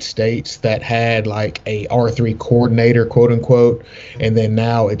 8 states that had like a R3 coordinator, quote unquote. And then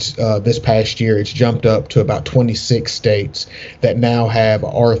now it's this past year, it's jumped up to about 26 states that now have a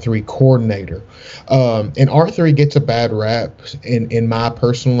R3 coordinator. And R3 gets a bad rap in my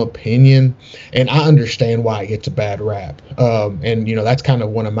personal opinion. And I understand why it gets a bad rap. And, you know, that's kind of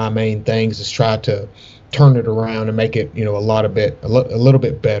one of my main things, is try to turn it around and make it, you know, a little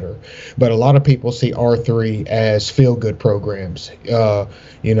bit better. But a lot of people see R3 as feel good programs.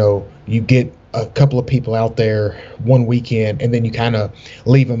 You know, you get a couple of people out there one weekend and then you kind of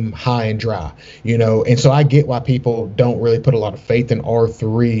leave them high and dry, you know. And so I get why people don't really put a lot of faith in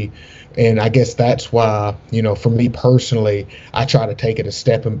R3. And I guess that's why, you know, for me personally, I try to take it a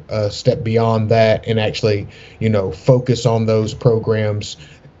step beyond that and actually, you know, focus on those programs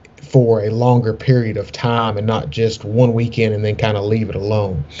for a longer period of time and not just one weekend and then kind of leave it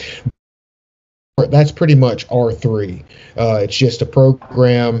alone. That's pretty much R3. It's just a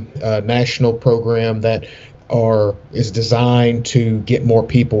program, a national program that is designed to get more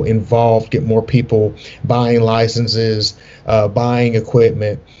people involved, get more people buying licenses, buying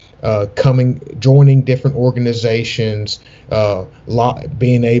equipment, joining different organizations,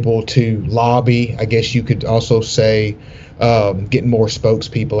 being able to lobby, I guess you could also say, getting more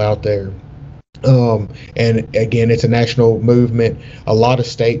spokespeople out there. And again, it's a national movement. A lot of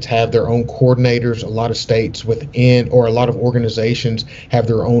states have their own coordinators. A lot of states within, or a lot of organizations have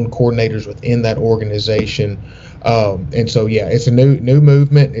their own coordinators within that organization. And so, yeah, it's a new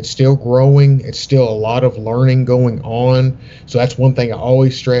movement. It's still growing. It's still a lot of learning going on. So that's one thing I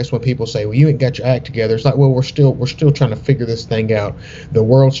always stress when people say, well, you ain't got your act together. It's like, well, we're still trying to figure this thing out. The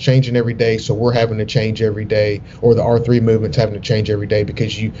world's changing every day, so we're having to change every day, or the R3 movement's having to change every day,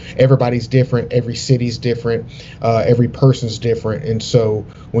 because everybody's different. Every city's different. Every person's different. And so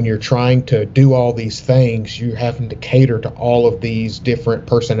when you're trying to do all these things, you're having to cater to all of these different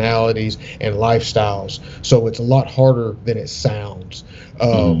personalities and lifestyles. So it's a lot harder than it sounds.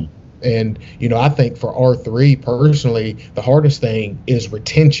 And, you know, I think for R3 personally, the hardest thing is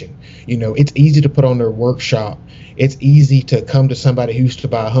retention. You know, it's easy to put on their workshop. It's easy to come to somebody who used to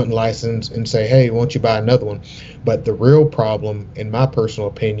buy a hunting license and say, hey, won't you buy another one? But the real problem, in my personal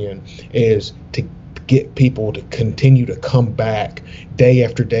opinion, is to get people to continue to come back day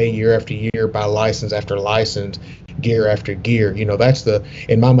after day, year after year, buy license after license, gear after gear. That's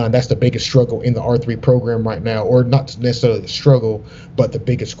in my mind, that's the biggest struggle in the R3 program right now, or not necessarily the struggle, but the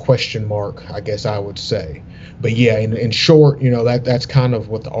biggest question mark, I guess I would say. But yeah, in short, that's kind of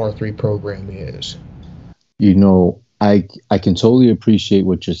what the R3 program is. I can totally appreciate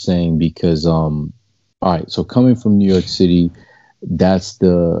what you're saying because, all right, so coming from New York City, that's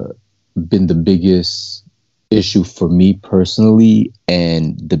been the biggest issue for me personally,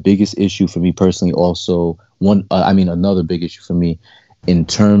 and the biggest issue for me personally also another big issue for me in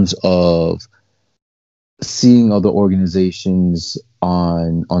terms of seeing other organizations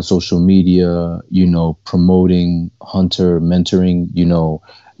on social media, promoting hunter mentoring,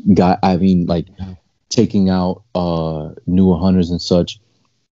 taking out newer hunters and such,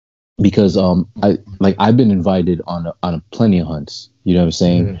 because I've been invited on plenty of hunts, you know what I'm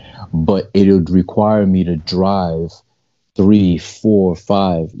saying? Mm-hmm. But it would require me to drive 3, 4,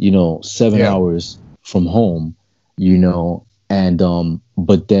 5, 7 hours from home,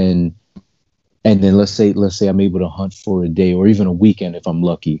 but then let's say I'm able to hunt for a day or even a weekend if I'm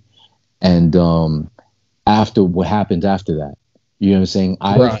lucky. And after what happens after that, you know what I'm saying?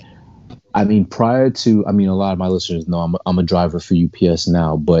 Prior to, a lot of my listeners know I'm a driver for UPS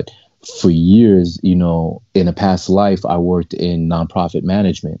now, but for years, in a past life, I worked in nonprofit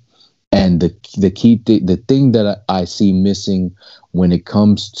management. And the thing that I see missing when it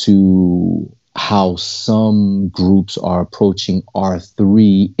comes to how some groups are approaching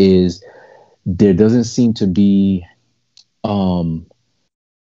R3 is there doesn't seem to be, some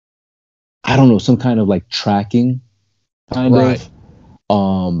kind of like tracking kind of.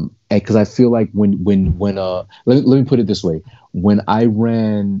 Because I feel like when let me put it this way, when I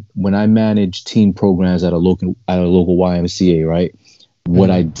managed teen programs at a local YMCA, right? Mm-hmm.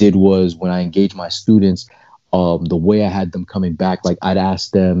 What I did was when I engaged my students, the way I had them coming back, like I'd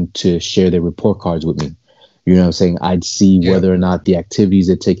ask them to share their report cards with me. You know what I'm saying? I'd see whether or not the activities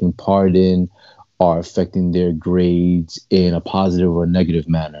they're taking part in are affecting their grades in a positive or negative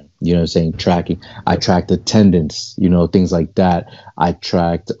manner. You know what I'm saying? Tracking. I tracked attendance, things like that. I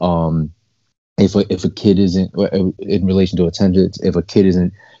tracked if a kid isn't, in relation to attendance, if a kid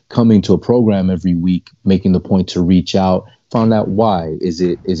isn't coming to a program every week, making the point to reach out, found out why. Is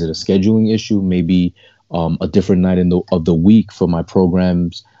it a scheduling issue? Maybe a different night of the week for my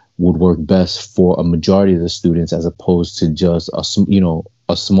programs would work best for a majority of the students as opposed to just a small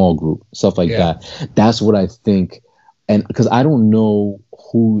group, stuff like that. That's what I think. And because I don't know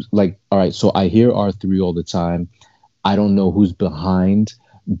who's all right, so I hear R3 all the time. I don't know who's behind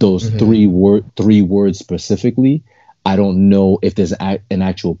those three words specifically. I don't know if there's an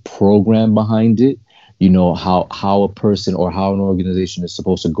actual program behind it, how a person or how an organization is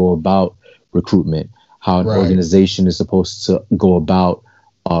supposed to go about recruitment, how an organization is supposed to go about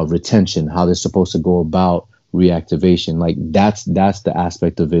retention, how they're supposed to go about reactivation. Like that's the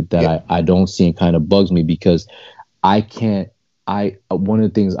aspect of it that I don't see and kind of bugs me, because one of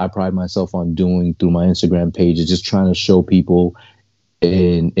the things I pride myself on doing through my Instagram page is just trying to show people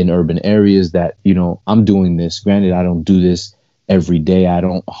in urban areas that, I'm doing this. Granted, I don't do this every day. I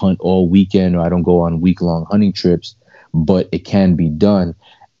don't hunt all weekend, or I don't go on week-long hunting trips, but it can be done.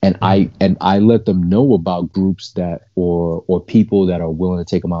 And I let them know about groups that or people that are willing to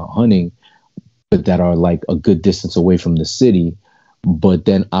take them out hunting, but that are like a good distance away from the city. But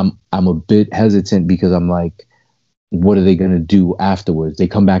then I'm a bit hesitant because I'm like, what are they going to do afterwards? They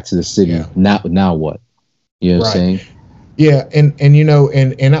come back to the city. Yeah. Now what? You know what I'm saying? Yeah. And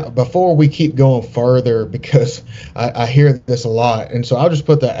before we keep going further, because I hear this a lot. And so I'll just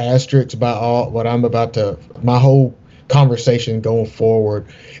put the asterisk by all what I'm about to, my whole conversation going forward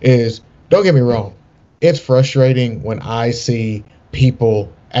is, don't get me wrong. It's frustrating when I see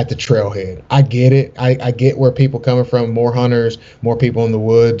people at the trailhead. I get it. I get where people coming from, more hunters, more people in the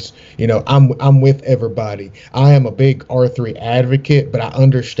woods. I'm with everybody. I am a big R3 advocate, but I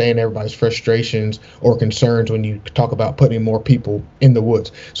understand everybody's frustrations or concerns when you talk about putting more people in the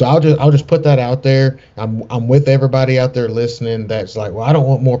woods. So I'll just put that out there. I'm with everybody out there listening that's like, well, I don't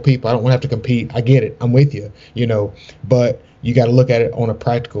want more people. I don't want to have to compete. I get it. I'm with you, but you got to look at it on a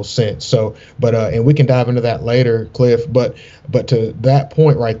practical sense. So, but and we can dive into that later, Cliff. But to that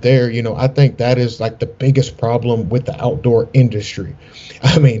point right there, I think that is like the biggest problem with the outdoor industry.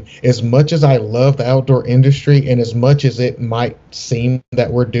 I mean, as much as I love the outdoor industry and as much as it might seem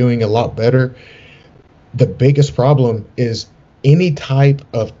that we're doing a lot better, the biggest problem is any type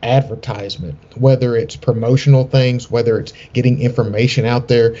of advertisement, whether it's promotional things, whether it's getting information out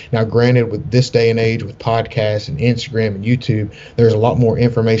there. Now, granted, with this day and age, with podcasts and Instagram and YouTube, there's a lot more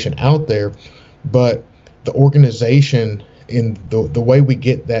information out there, but the organization in the way we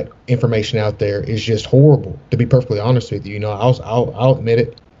get that information out there is just horrible. To be perfectly honest with you, I'll admit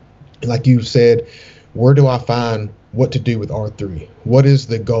it. Like you said, where do I find what to do with R3? What is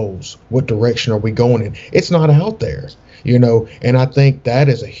the goals? What direction are we going in? It's not out there, and I think that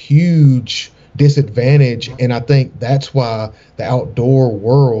is a huge disadvantage. And I think that's why the outdoor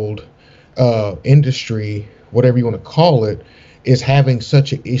world, industry, whatever you want to call it, is having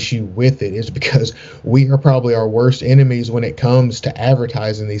such an issue with it, is because we are probably our worst enemies when it comes to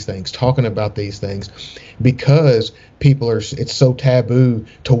advertising these things, talking about these things, because it's so taboo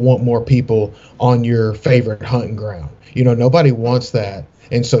to want more people on your favorite hunting ground. Nobody wants that.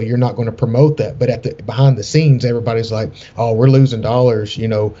 And so you're not going to promote that. But behind the scenes, everybody's like, oh, we're losing dollars.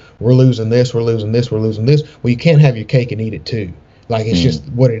 We're losing this, we're losing this, we're losing this. Well, you can't have your cake and eat it too. Like, it's just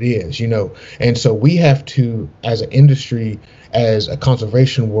what it is, And so we have to, as an industry, as a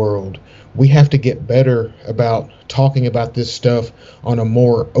conservation world, we have to get better about talking about this stuff on a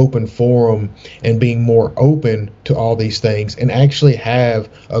more open forum and being more open to all these things, and actually have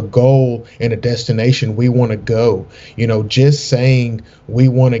a goal and a destination we want to go. Just saying we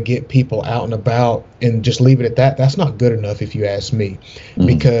want to get people out and about and just leave it at that, that's not good enough, if you ask me.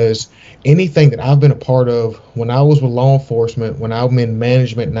 Because anything that I've been a part of, when I was with law enforcement, when I'm in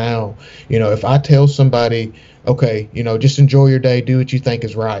management now, if I tell somebody, okay, just enjoy your day, do what you think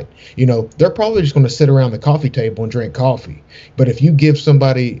is right, they're probably just going to sit around the coffee table and drink coffee. But if you give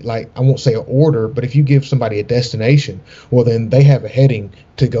somebody, like, I won't say an order, but if you give somebody a destination, well, then they have a heading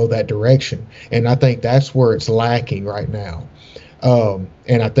to go that direction. And I think that's where it's lacking right now.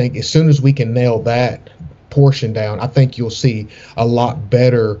 And I think as soon as we can nail that portion down, I think you'll see a lot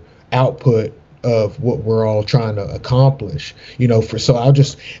better output of what we're all trying to accomplish.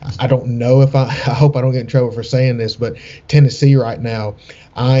 I don't know if I hope I don't get in trouble for saying this, but Tennessee right now,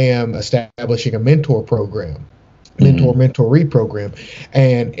 I am establishing a mentoree program,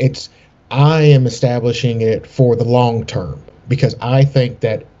 and I am establishing it for the long term, because I think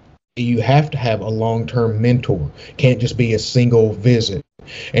that you have to have a long-term mentor. Can't just be a single visit.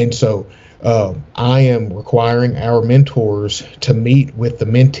 And so I am requiring our mentors to meet with the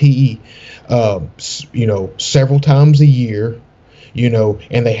mentee, several times a year,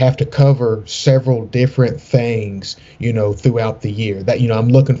 and they have to cover several different things, throughout the year. That, I'm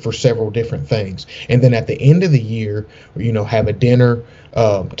looking for several different things. And then at the end of the year, have a dinner,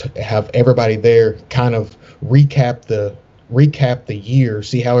 to have everybody there, kind of recap the year,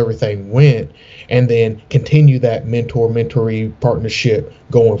 see how everything went, and then continue that mentor-mentoree partnership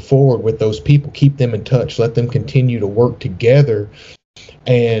going forward with those people. Keep them in touch, let them continue to work together.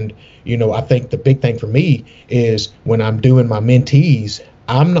 And I think the big thing for me is, when I'm doing my mentees,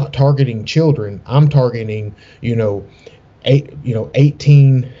 I'm not targeting children. I'm targeting 18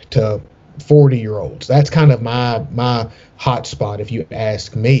 to 40-year-olds. That's kind of my hot spot, if you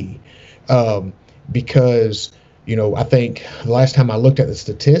ask me, because I think the last time I looked at the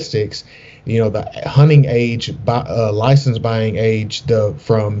statistics, the hunting age, license buying age,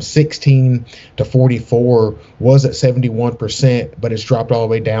 from 16 to 44 was at 71%, but it's dropped all the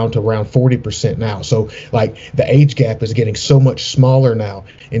way down to around 40% now. So, like, the age gap is getting so much smaller now.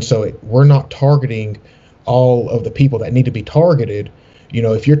 And so we're not targeting all of the people that need to be targeted.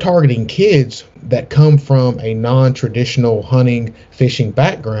 If you're targeting kids that come from a non-traditional hunting, fishing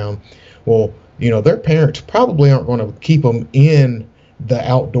background, well, their parents probably aren't going to keep them in the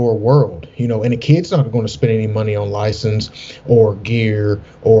outdoor world, and a kid's not going to spend any money on license or gear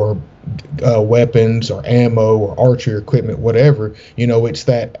or weapons or ammo or archery equipment, whatever. It's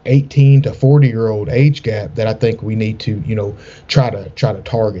that 18 to 40-year-old age gap that I think we need to, try to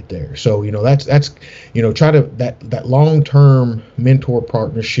target there. So, that's try to that long-term mentor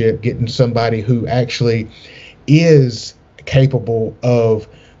partnership, getting somebody who actually is capable of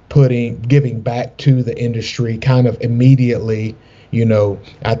giving back to the industry kind of immediately.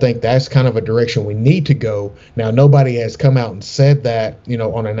 I think that's kind of a direction we need to go. Now, nobody has come out and said that,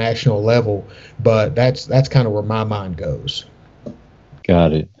 on a national level, but that's kind of where my mind goes.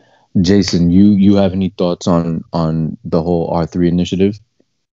 Got it. Jason, you have any thoughts on the whole R3 initiative?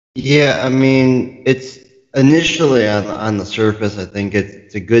 Yeah, I mean, it's initially on the surface, I think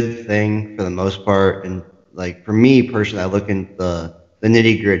it's a good thing for the most part. And, like, for me personally, I look into the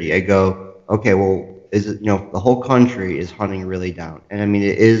nitty gritty. I go, okay, well, is it, the whole country is hunting really down. And I mean,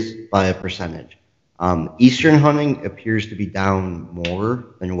 it is by a percentage. Eastern hunting appears to be down more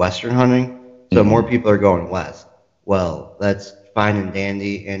than Western hunting. So more people are going west. Well, that's fine and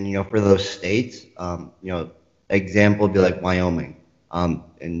dandy. And, for those states, example would be like Wyoming.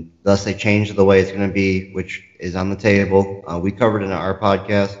 And thus they changed the way it's going to be, which is on the table. We covered it in our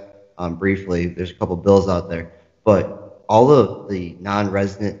podcast briefly. There's a couple bills out there. But all of the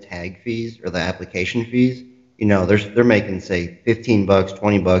non-resident tag fees or the application fees, they're making say $15,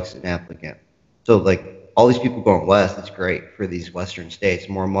 $20 an applicant. So like all these people going west, it's great for these western states,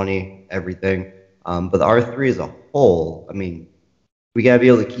 more money, everything. But the R3 as a whole, I mean, we got to be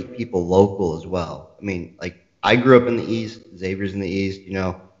able to keep people local as well. I mean, like I grew up in the East, Xavier's in the East,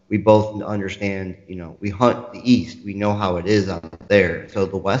 we both understand, we hunt the East. We know how it is out there. So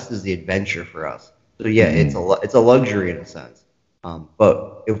the West is the adventure for us. So yeah, it's a luxury in a sense.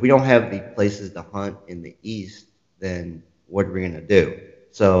 But if we don't have the places to hunt in the East, then what are we going to do?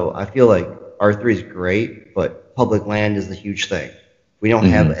 So I feel like R3 is great, but public land is the huge thing. We don't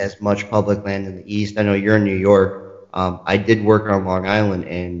have as much public land in the East. I know you're in New York. I did work on Long Island,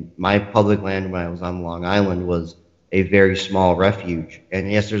 and my public land when I was on Long Island was a very small refuge. And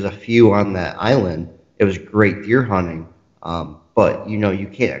yes, there's a few on that island. It was great deer hunting, but you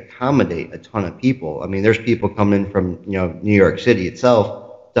can't accommodate a ton of people. I mean, there's people coming from New York City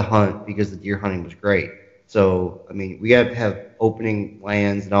itself to hunt because the deer hunting was great. So I mean, we got to have opening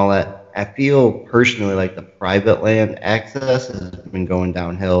lands and all that. I feel personally like the private land access has been going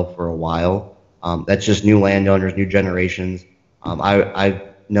downhill for a while. That's just new landowners, new generations. I've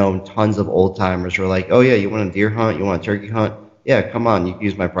known tons of old timers who are like, oh yeah, you want a deer hunt, you want a turkey hunt? Yeah, come on, you can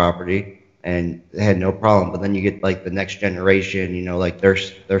use my property, and they had no problem. But then you get like the next generation, like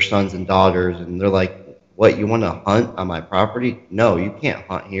their sons and daughters, and they're like, what, you want to hunt on my property? No, you can't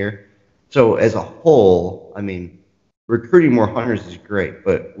hunt here. So as a whole, I mean, recruiting more hunters is great,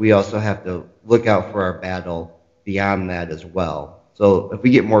 but we also have to look out for our battle beyond that as well. So if we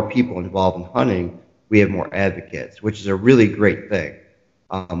get more people involved in hunting, we have more advocates, which is a really great thing.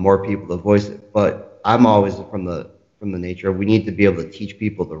 More people to voice it. But I'm always from the nature of we need to be able to teach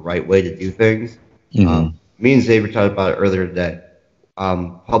people the right way to do things. Me and Xavier talked about it earlier today.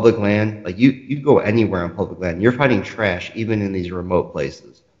 Public land, like you go anywhere on public land, you're finding trash even in these remote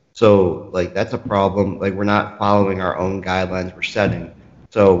places. So like that's a problem. Like we're not following our own guidelines we're setting.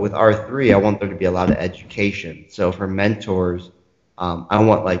 So with R3, I want there to be a lot of education. So for mentors, I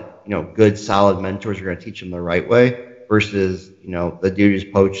want good solid mentors who are going to teach them the right way versus the dude who's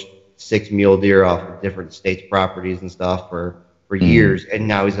poached 6 mule deer off of different states' properties and stuff for years, and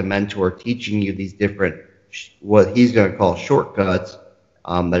now he's a mentor teaching you these different what he's going to call shortcuts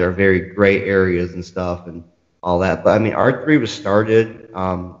that are very gray areas and stuff and all that. But I mean, R3 was started.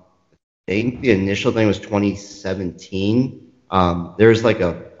 I think the initial thing was 2017. There's like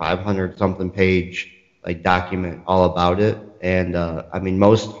a 500 something page document all about it, and I mean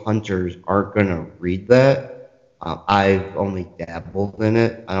most hunters aren't going to read that. I've only dabbled in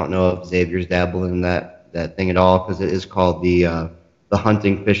it. I don't know if Xavier's dabbled in that thing at all because it is called the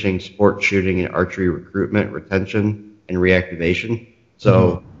hunting, fishing, sport shooting, and archery recruitment, retention, and reactivation.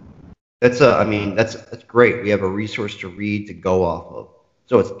 So that's great. We have a resource to read to go off of.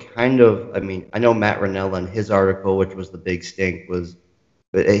 So it's kind of, I mean, I know Matt Ranella in his article, which was the big stink,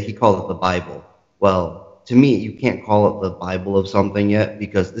 he called it the Bible. Well, to me, you can't call it the Bible of something yet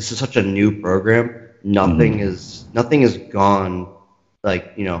because this is such a new program. Nothing is gone, they're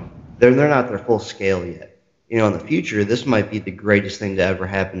not their full scale yet. In the future, this might be the greatest thing to ever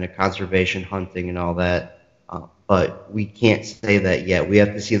happen to conservation hunting and all that. But we can't say that yet. We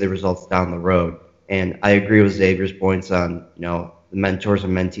have to see the results down the road. And I agree with Xavier's points on, the mentors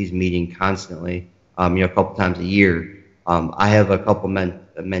and mentees meeting constantly, a couple times a year. I have a couple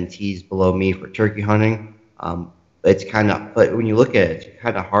mentees below me for turkey hunting. But when you look at it, it's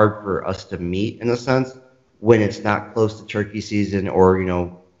kind of hard for us to meet in a sense when it's not close to turkey season or,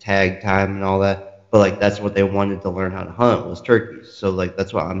 tag time and all that. But that's what they wanted to learn how to hunt was turkeys. So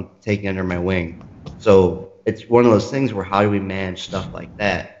that's what I'm taking under my wing. So it's one of those things where how do we manage stuff like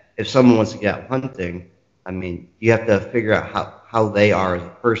that? If someone wants to get out hunting, I mean, you have to figure out how they are as a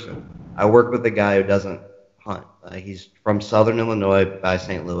person. I work with a guy who doesn't hunt. He's from Southern Illinois by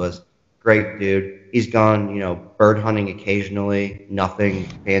St. Louis. Great dude. He's gone, bird hunting occasionally, nothing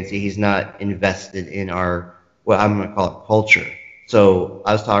fancy. He's not invested in what I'm going to call it, culture. So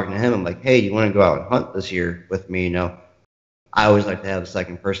I was talking to him. I'm like, hey, you want to go out and hunt this year with me? I always like to have a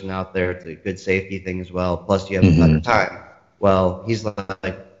second person out there. It's a good safety thing as well. Plus, you have a better time. Well, he's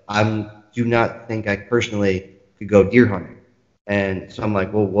like, I do not think I personally could go deer hunting. And so I'm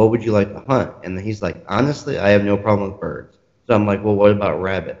like, well, what would you like to hunt? And then he's like, honestly, I have no problem with birds. So I'm like, well, what about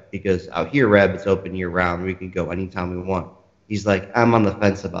rabbit? Because out here, rabbit's open year round. We can go anytime we want. He's like, I'm on the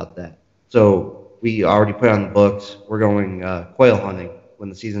fence about that. So we already put on the books. We're going quail hunting when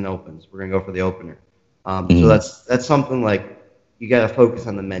the season opens. We're going to go for the opener. So that's something you got to focus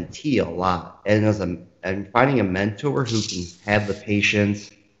on the mentee a lot. And finding a mentor who can have the patience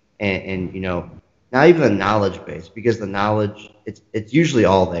and not even a knowledge base, because the knowledge, it's usually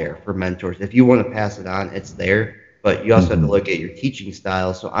all there for mentors. If you want to pass it on, it's there, but you also have to look at your teaching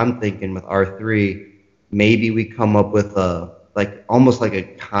style. So I'm thinking with R3, maybe we come up with a like almost like a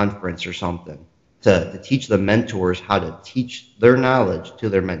conference or something to teach the mentors how to teach their knowledge to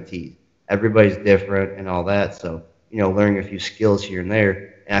their mentees. Everybody's different and all that, so learning a few skills here and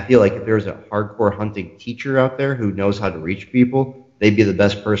there. And I feel like if there's a hardcore hunting teacher out there who knows how to reach people, they'd be the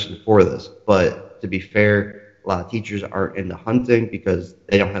best person for this. But to be fair, a lot of teachers aren't into hunting because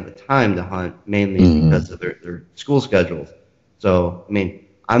they don't have the time to hunt, mainly because of their school schedules. So, I mean,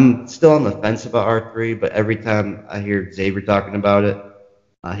 I'm still on the fence about R3, but every time I hear Xavier talking about it,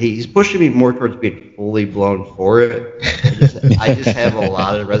 he's pushing me more towards being fully blown for it. I just have a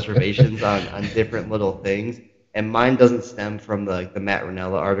lot of reservations on different little things, and mine doesn't stem from the Matt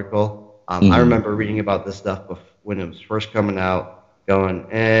Ranella article. I remember reading about this stuff when it was first coming out, going,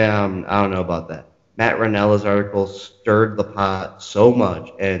 I don't know about that. Matt Ranella's article stirred the pot so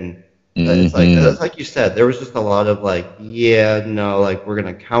much, and it's like you said, there was just a lot of like, yeah, no, like we're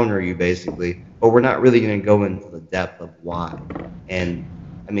gonna counter you basically, but we're not really gonna go into the depth of why. And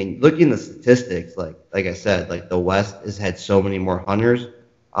I mean, looking at the statistics, like I said, like the West has had so many more hunters,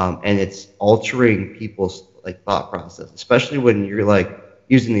 and it's altering people's like thought process, especially when you're like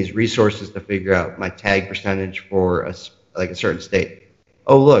using these resources to figure out my tag percentage for a certain state.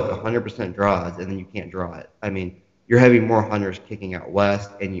 Oh, look, 100% draws, and then you can't draw it. I mean, you're having more hunters kicking out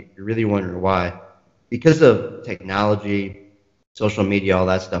west, and you're really wondering why. Because of technology, social media, all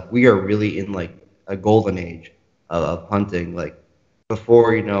that stuff, we are really in like a golden age of hunting. Like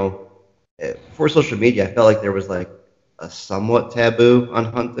before, before social media, I felt like there was like a somewhat taboo on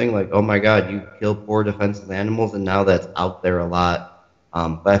hunting. Like, oh my God, you kill poor defenseless animals, and now that's out there a lot.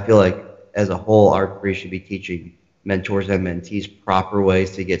 But I feel like as a whole, R3 should be teaching mentors and mentees proper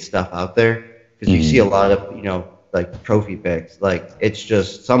ways to get stuff out there, because you see a lot of like trophy picks. Like it's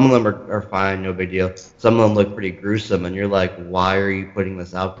just some of them are fine, no big deal. Some of them look pretty gruesome, and you're like, why are you putting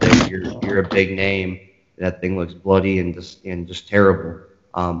this out there? You're a big name. That thing looks bloody and just terrible.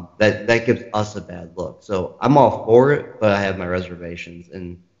 That gives us a bad look. So I'm all for it, but I have my reservations,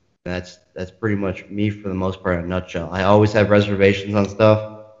 and that's pretty much me for the most part in a nutshell. I always have reservations on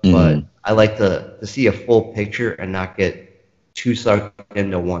stuff, but I like to see a full picture and not get too sucked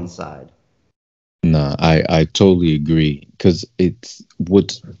into one side. No, I totally agree, because it's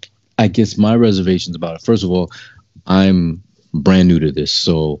what I guess my reservations about it. First of all, I'm brand new to this,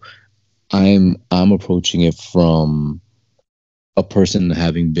 so I'm approaching it from a person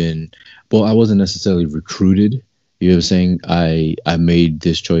having been, well, I wasn't necessarily recruited. You know what I'm saying? I made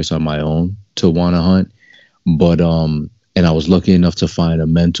this choice on my own to want to hunt, but and I was lucky enough to find a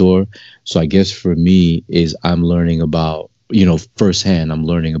mentor. So I guess for me is I'm learning about, firsthand, I'm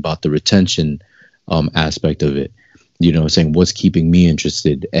learning about the retention aspect of it. Saying what's keeping me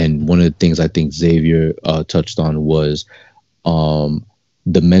interested. And one of the things I think Xavier touched on was the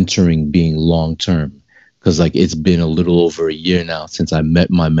mentoring being long term. Because like it's been a little over a year now since I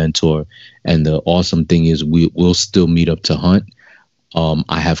met my mentor, and the awesome thing is we'll still meet up to hunt.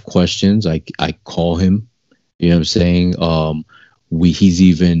 I have questions. I call him. You know what I'm saying? He's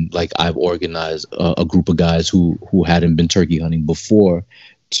even like, I've organized a group of guys who hadn't been turkey hunting before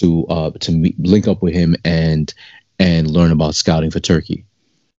to link up with him and learn about scouting for turkey.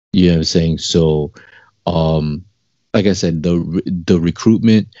 You know what I'm saying? So, like I said, the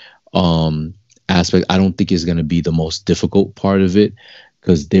recruitment aspect, I don't think is going to be the most difficult part of it,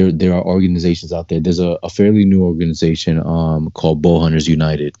 because there are organizations out there. There's a fairly new organization called Bow Hunters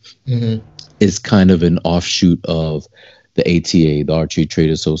United. It's kind of an offshoot of the ATA, the Archery Trade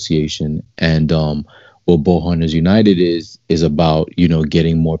Association, and what Bow Hunters United is about,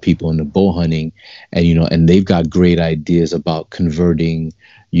 getting more people into bow hunting, and and they've got great ideas about converting,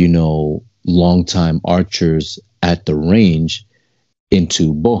 longtime archers at the range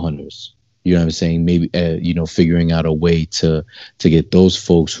into bow hunters. You know what I'm saying? Maybe figuring out a way to get those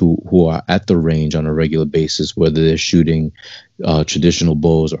folks who are at the range on a regular basis, whether they're shooting traditional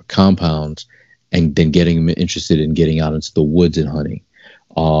bows or compounds, and then getting them interested in getting out into the woods and hunting.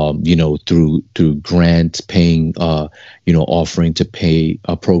 Through grants, paying, offering to pay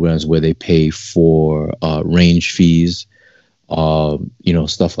programs where they pay for range fees,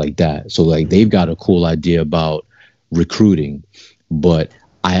 stuff like that. So like they've got a cool idea about recruiting, but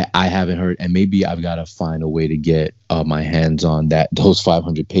I haven't heard, and maybe I've got to find a way to get my hands on those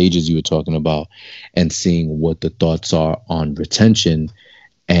 500 pages you were talking about, and seeing what the thoughts are on retention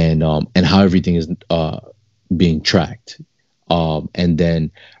and how everything is being tracked. And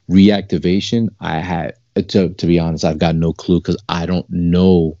then reactivation, I had to be honest, I've got no clue, because I don't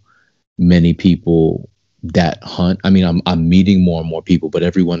know many people that hunt. I mean, I'm meeting more and more people, but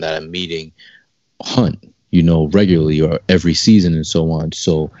everyone that I'm meeting hunt, regularly or every season and so on.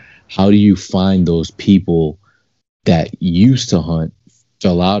 So how do you find those people that used to hunt,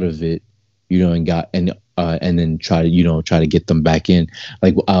 fell out of it, and got and then try to get them back in?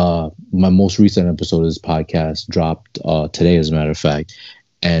 Like my most recent episode of this podcast dropped today, as a matter of fact,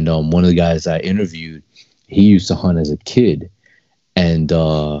 and one of the guys I interviewed, he used to hunt as a kid, and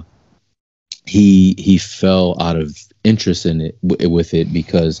he fell out of interest in it with it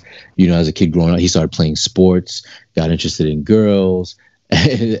because as a kid growing up, he started playing sports, got interested in girls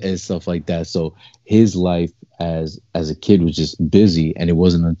and stuff like that. So his life as a kid was just busy, and it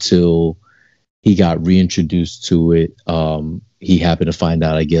wasn't until he got reintroduced to it, he happened to find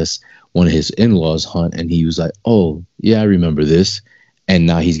out, I guess, one of his in-laws hunt, and he was like, oh yeah, I remember this, and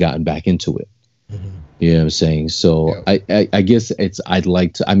now he's gotten back into it. Mm-hmm. You know what I'm saying? So yeah. I guess I'd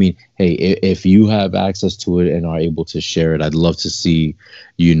like to, I mean, hey, if you have access to it and are able to share it, I'd love to see,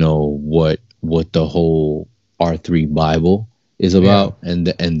 what the whole R3 Bible is about, and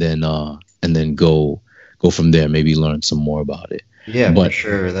then go from there, maybe learn some more about it. Yeah, for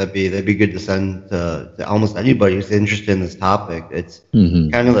sure. That'd be good to send to almost anybody who's interested in this topic. It's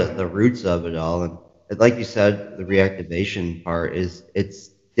kind of the roots of it all. And like you said, the reactivation part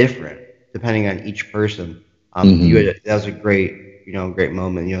it's different depending on each person. That was a great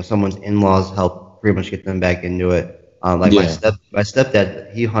moment. Someone's in-laws helped pretty much get them back into it. My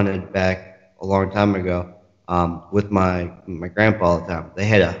stepdad, he hunted back a long time ago with my grandpa all the time. They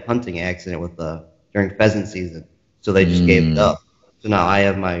had a hunting accident during pheasant season, so they just gave it up. So now I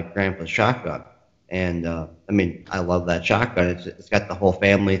have my grandpa's shotgun, and I love that shotgun. It's got the whole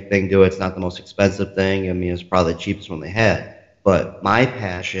family thing to it. It's not the most expensive thing. It's probably the cheapest one they had. But my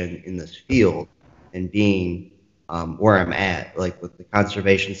passion in this field and being where I'm at, like with the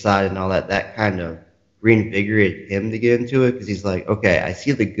conservation side and all that kind of reinvigorated him to get into it, because he's like, okay, I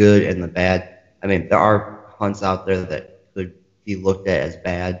see the good and the bad. There are hunts out there that could be looked at as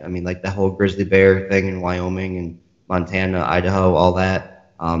bad. Like the whole grizzly bear thing in Wyoming and Montana, Idaho, all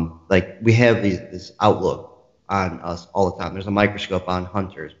that. We have this outlook on us all the time. There's a microscope on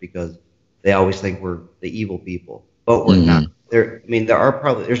hunters because they always think we're the evil people, but we're not.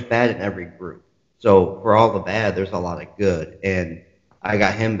 There's bad in every group. So for all the bad, there's a lot of good. And I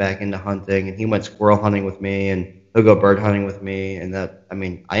got him back into hunting, and he went squirrel hunting with me, and he'll go bird hunting with me. And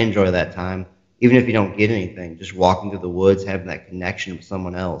I enjoy that time. Even if you don't get anything, just walking through the woods, having that connection with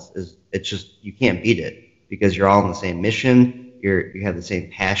someone else you can't beat it, because you're all on the same mission. You have the same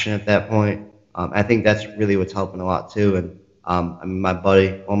passion at that point. I think that's really what's helping a lot too. And my buddy,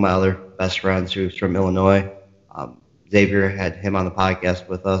 one of my other best friends who's from Illinois, Xavier, had him on the podcast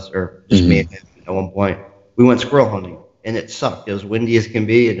with us, or just me and him at one point. We went squirrel hunting, and it sucked. It was windy as can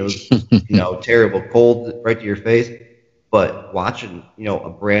be, and it was terrible, cold right to your face. But watching a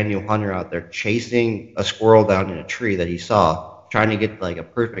brand new hunter out there chasing a squirrel down in a tree that he saw, trying to get like a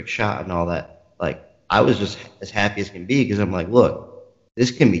perfect shot and all that, I was just as happy as can be, because I'm like, look,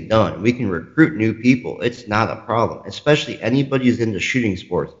 this can be done. We can recruit new people. It's not a problem, especially anybody who's into shooting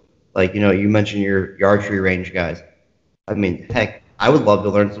sports. You mentioned your archery range guys. Heck, I would love to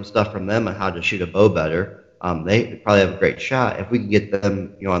learn some stuff from them on how to shoot a bow better. They probably have a great shot. If we could get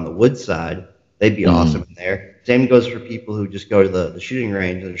them, on the wood side, they'd be awesome in there. Same goes for people who just go to the shooting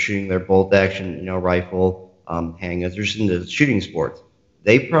range and are shooting their bolt action, rifle, handguns. They're just into shooting sports.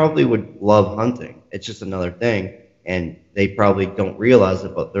 They probably would love hunting. It's just another thing, and they probably don't realize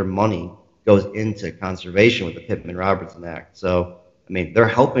it, but their money goes into conservation with the Pittman-Robertson Act. So, they're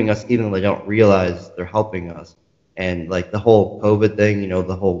helping us even though they don't realize they're helping us. And the whole COVID thing,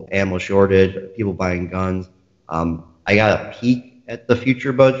 the whole ammo shortage, people buying guns. I got a peek at the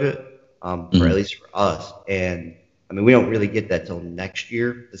future budget, for at least for us. And we don't really get that till next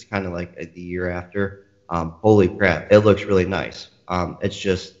year. It's kind of like the year after. Holy crap, it looks really nice. It's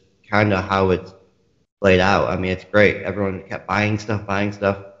just kind of how it's laid out. It's great. Everyone kept buying stuff.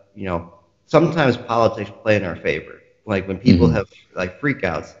 Sometimes politics play in our favor. Like when people have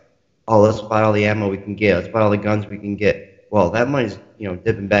freakouts, oh, let's buy all the ammo we can get. Let's buy all the guns we can get. Well, that money's,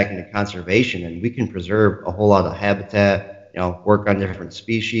 dipping back into conservation, and we can preserve a whole lot of habitat, work on different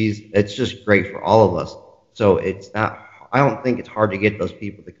species. It's just great for all of us. So I don't think it's hard to get those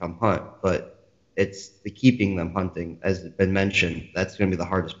people to come hunt, but it's the keeping them hunting, as has been mentioned. That's going to be the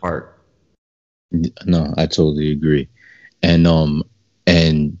hardest part. No, I totally agree.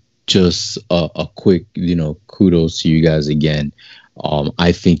 And just a quick, kudos to you guys again.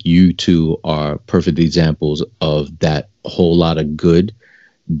 I think you two are perfect examples of that whole lot of good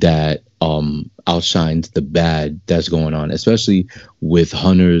that outshines the bad that's going on, especially with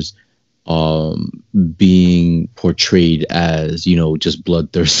hunters being portrayed as, you know, just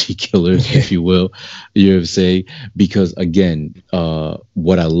bloodthirsty killers, if you will. You know what I'm saying? Because again,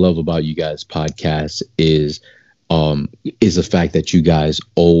 what I love about you guys' podcast is the fact that you guys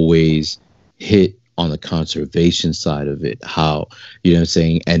always hit on the conservation side of it. How, you know what I'm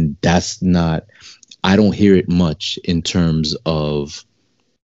saying? And that's not, I don't hear it much in terms of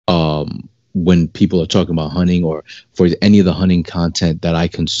when people are talking about hunting, or for any of the hunting content that I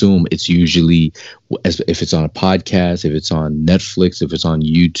consume. It's usually, if it's on a podcast, if it's on Netflix, if it's on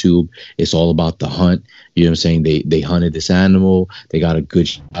YouTube, it's all about the hunt. You know what I'm saying? They hunted this animal, they got a good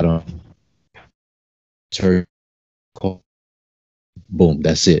shot on turkey, boom,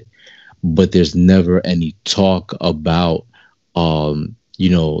 that's it. But there's never any talk about you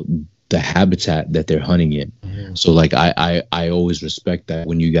know, the habitat that they're hunting in. So like I always respect that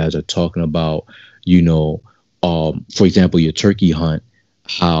when you guys are talking about, you know, for example, your turkey hunt,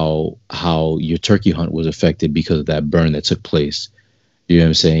 how your turkey hunt was affected because of that burn that took place. You know what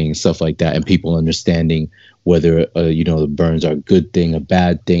I'm saying? Stuff like that, and people understanding whether you know, the burns are a good thing, a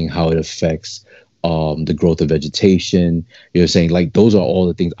bad thing, how it affects the growth of vegetation. You know what I'm saying? Like, those are all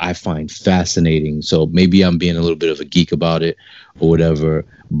the things I find fascinating. So maybe I'm being a little bit of a geek about it or whatever,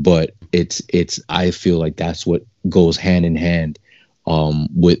 but it's I feel like that's what goes hand in hand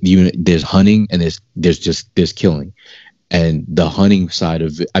with, even there's hunting and there's killing. And the hunting side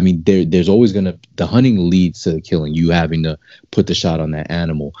of it, I mean, there's always the hunting leads to the killing, you having to put the shot on that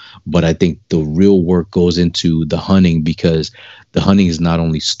animal. But I think the real work goes into the hunting, because the hunting is not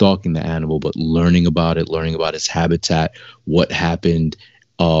only stalking the animal, but learning about it, learning about its habitat, what happened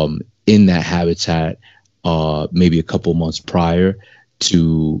in that habitat maybe a couple months prior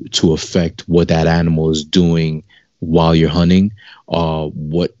to affect what that animal is doing while you're hunting,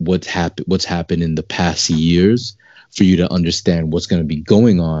 what's happened in the past years, for you to understand what's going to be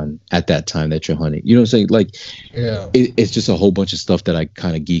going on at that time that you're hunting. You know what I'm saying? Like, yeah, it's just a whole bunch of stuff that I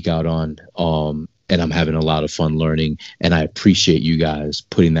kind of geek out on. And I'm having a lot of fun learning, and I appreciate you guys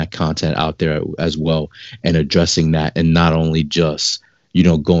putting that content out there as well, and addressing that, and not only just, you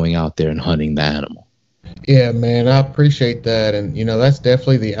know, going out there and hunting the animal. Yeah, man, I appreciate that. And, you know, that's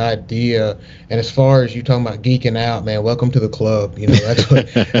definitely the idea. And as far as you talking about geeking out, man, welcome to the club. You know,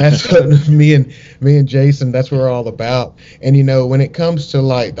 that's what me and Jason, that's what we're all about. And, you know, when it comes to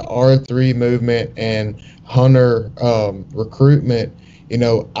like the R3 movement and hunter recruitment, you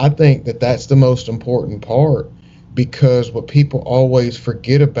know, I think that that's the most important part. Because what people always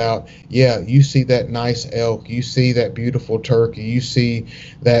forget about, yeah, you see that nice elk, you see that beautiful turkey, you see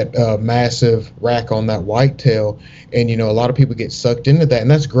that massive rack on that whitetail, and you know, a lot of people get sucked into that,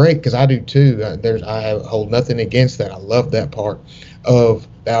 and that's great, because I do too. I hold nothing against that. I love that part of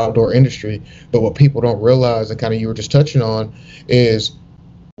the outdoor industry. But what people don't realize, and kind of you were just touching on, is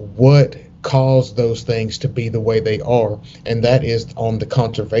what cause those things to be the way they are, and that is on the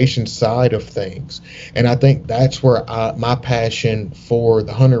conservation side of things. And I think that's where my passion for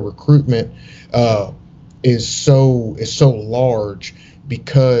the hunter recruitment is so large,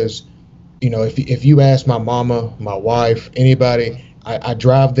 because you know, if you ask my mama, my wife, anybody, I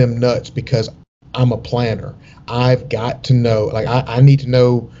drive them nuts, because I'm a planner. I've got to know, like I need to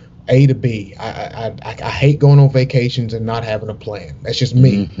know A to B. I hate going on vacations and not having a plan. That's just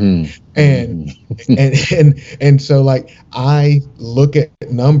me. And so like I look at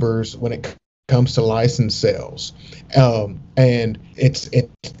numbers when it comes to license sales, and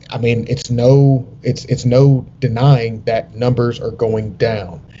it's no denying that numbers are going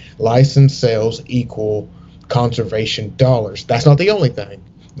down. License sales equal conservation dollars. That's not the only thing.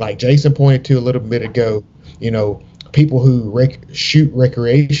 Like Jason pointed to a little bit ago, you know, people who shoot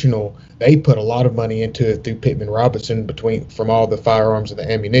recreational, they put a lot of money into it through Pittman Robertson, from all the firearms and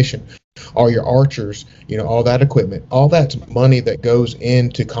the ammunition. All your archers, you know, all that equipment, all that's money that goes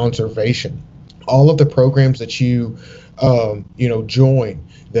into conservation. All of the programs that you join,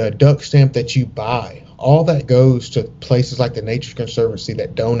 the duck stamp that you buy, all that goes to places like the Nature Conservancy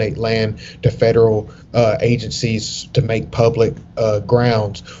that donate land to federal agencies to make public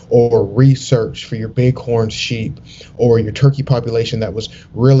grounds, or research for your bighorn sheep or your turkey population that was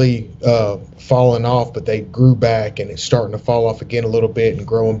really falling off, but they grew back and it's starting to fall off again a little bit and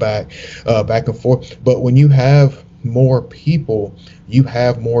growing back and forth. But when you have more people, you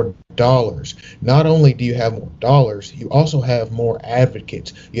have more dollars. Not only do you have more dollars, you also have more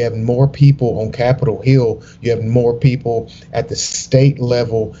advocates. You have more people on Capitol Hill. You have more people at the state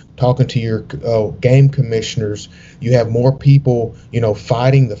level talking to your game commissioners. You have more people, you know,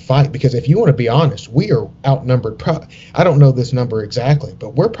 fighting the fight. Because if you want to be honest, we are outnumbered. I don't know this number exactly,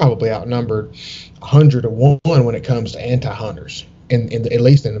 but we're probably outnumbered 100 to 1 when it comes to anti-hunters. at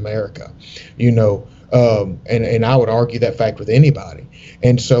least in America, you know. And I would argue that fact with anybody.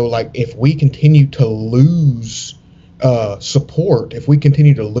 And so, like, if we continue to lose support, if we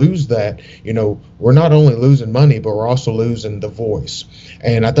continue to lose that, you know, we're not only losing money, but we're also losing the voice.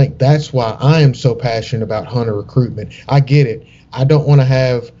 And I think that's why I am so passionate about hunter recruitment. I get it. I don't want to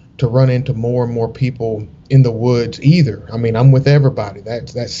have to run into more and more people in the woods either. I mean, I'm with everybody.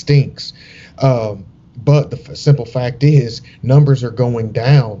 That stinks. But the simple fact is, numbers are going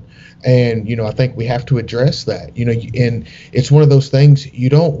down. And, you know, I think we have to address that, you know, and it's one of those things,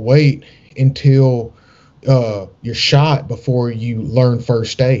 you don't wait until you're shot before you learn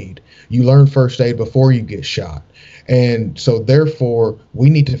first aid. You learn first aid before you get shot. And so therefore,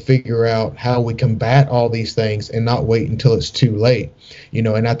 we need to figure out how we combat all these things and not wait until it's too late, you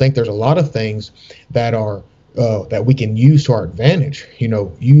know. And I think there's a lot of things that are that we can use to our advantage. You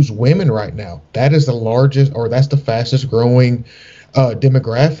know, use women right now. That is the largest, or that's the fastest growing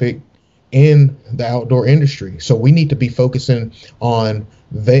demographic in the outdoor industry. So we need to be focusing on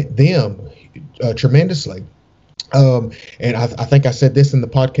them tremendously. And I think I said this in the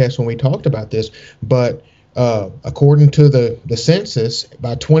podcast when we talked about this, but according to the census,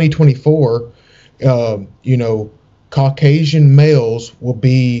 by 2024, you know, Caucasian males will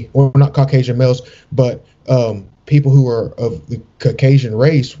be, or not Caucasian males, but people who are of the Caucasian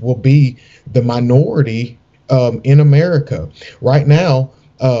race will be the minority in America. Right now,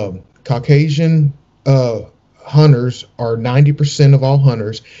 Caucasian hunters are 90% of all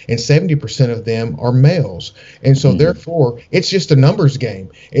hunters, and 70% of them are males. And so therefore, it's just a numbers game.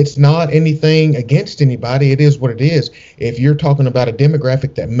 It's not anything against anybody. It is what it is. If you're talking about a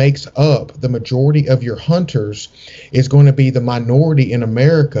demographic that makes up the majority of your hunters, is going to be the minority in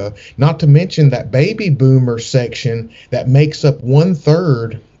America, not to mention that baby boomer section that makes up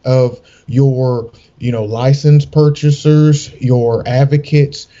 1/3 of your, you know, license purchasers, your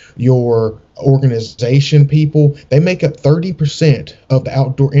advocates, your organization people. They make up 30% of the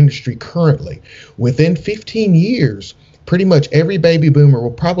outdoor industry currently. Within 15 years, pretty much every baby boomer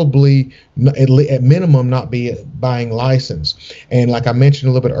will probably at minimum not be buying license. And like I mentioned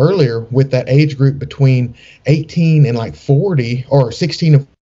a little bit earlier, with that age group between 18 and like 40 or 16 of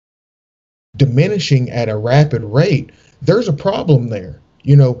diminishing at a rapid rate, there's a problem there.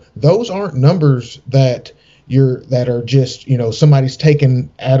 You know, those aren't numbers that are just, you know, somebody's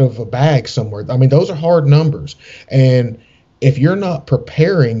taken out of a bag somewhere. I mean, those are hard numbers. And if you're not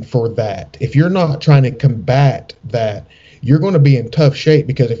preparing for that, if you're not trying to combat that, you're going to be in tough shape.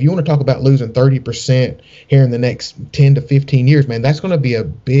 Because if you want to talk about losing 30% here in the next 10 to 15 years, man, that's going to be a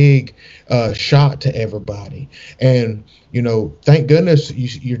big shot to everybody. And, you know, thank goodness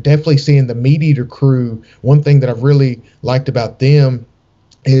you're definitely seeing the Meat Eater crew. One thing that I've really liked about them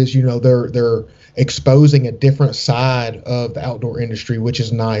is, you know, they're exposing a different side of the outdoor industry, which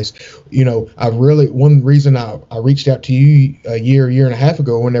is nice. You know, one reason I reached out to you a year and a half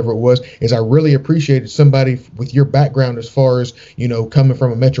ago, whenever it was, is I really appreciated somebody with your background as far as, you know, coming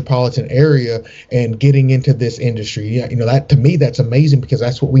from a metropolitan area and getting into this industry. Yeah, you know, that to me, that's amazing, because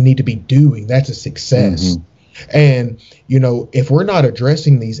that's what we need to be doing. That's a success. And, you know, if we're not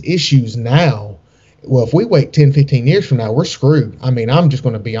addressing these issues now, well, if we wait 10, 15 years from now, we're screwed. I mean, I'm just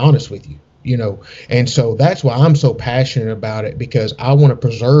going to be honest with you, you know. And so that's why I'm so passionate about it, because I want to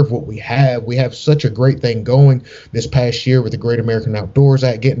preserve what we have. We have such a great thing going this past year with the Great American Outdoors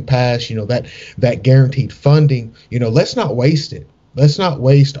Act getting passed, you know, that guaranteed funding. You know, let's not waste it. Let's not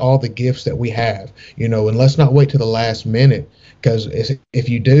waste all the gifts that we have, you know, and let's not wait to the last minute. Because if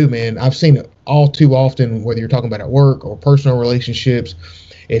you do, man, I've seen it all too often, whether you're talking about at work or personal relationships.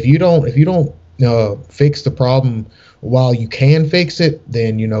 If you don't fix the problem while you can fix it,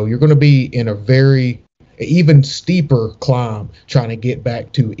 then, you know, you're going to be in a very even steeper climb trying to get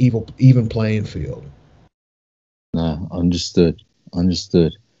back to even playing field. Nah, understood.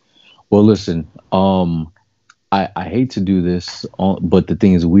 Well, listen, I hate to do this, but the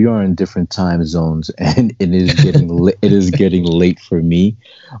thing is, we are in different time zones, and it is getting late for me.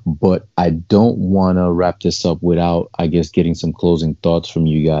 But I don't want to wrap this up without, I guess, getting some closing thoughts from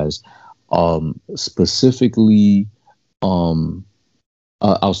you guys. Specifically, I'll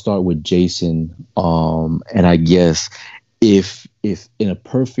start with Jason. And I guess if in a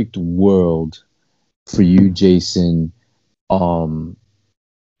perfect world for you, Jason,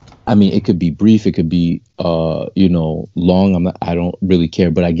 I mean, it could be brief, it could be, you know, long. I don't really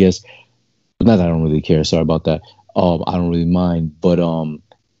care, but I guess, not that I don't really care. Sorry about that. I don't really mind, but, in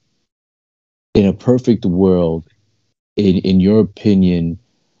a perfect world, in your opinion,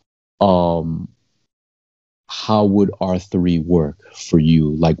 how would R3 work for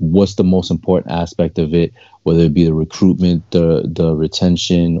you? Like, what's the most important aspect of it, whether it be the recruitment, the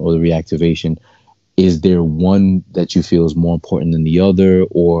retention, or the reactivation? Is there one that you feel is more important than the other,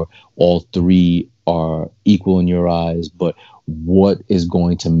 or all three are equal in your eyes? But what is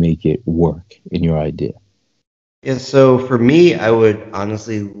going to make it work in your idea? Yeah, so for me, I would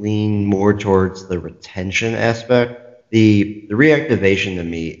honestly lean more towards the retention aspect. The reactivation to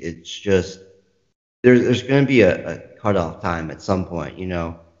me, it's just there's going to be a cutoff time at some point.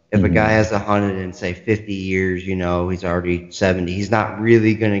 If a guy Mm-hmm. has 100 and say 50 years, he's already 70. He's not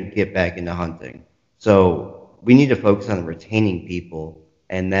really going to get back into hunting. So we need to focus on retaining people,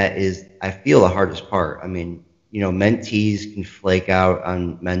 and that is, I feel, the hardest part. I mean, mentees can flake out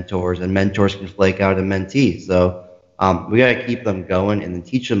on mentors, and mentors can flake out on mentees. So we got to keep them going and then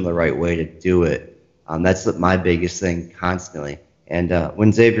teach them the right way to do it. That's my biggest thing constantly. And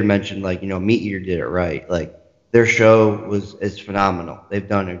when Xavier mentioned, like, Meat Eater did it right, like, their show is phenomenal. They've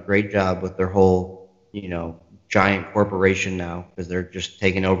done a great job with their whole, giant corporation now because they're just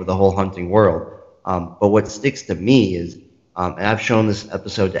taking over the whole hunting world. But what sticks to me is, and I've shown this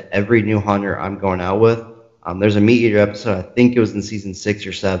episode to every new hunter I'm going out with. There's a Meat Eater episode, I think it was in season 6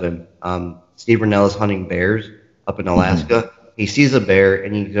 or 7. Steve Rinella is hunting bears up in Mm-hmm. Alaska. He sees a bear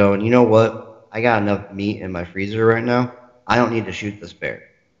and he's going, you know what? I got enough meat in my freezer right now. I don't need to shoot this bear.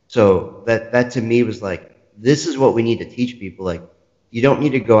 So that to me was like, this is what we need to teach people. Like, you don't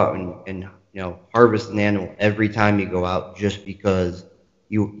need to go out and harvest an animal every time you go out just because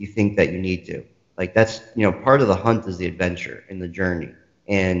you think that you need to. Like, that's part of the hunt is the adventure and the journey.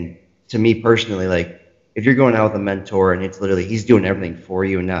 And to me personally, like, if you're going out with a mentor and it's literally he's doing everything for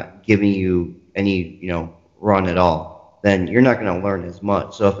you and not giving you any run at all, then you're not going to learn as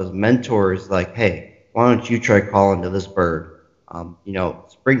much. So if a mentor is like, hey, why don't you try calling to this bird?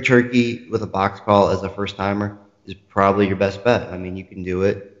 Spring turkey with a box call as a first timer is probably your best bet. I mean, you can do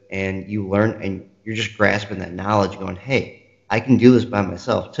it and you learn and you're just grasping that knowledge going, hey, I can do this by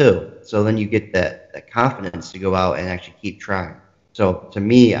myself too. So then you get that confidence to go out and actually keep trying. So to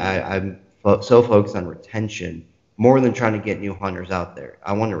me, I'm so focused on retention more than trying to get new hunters out there.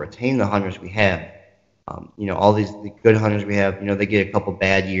 I want to retain the hunters we have. All the good hunters we have, they get a couple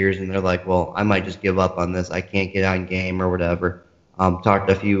bad years and they're like, well, I might just give up on this. I can't get on game or whatever. Talked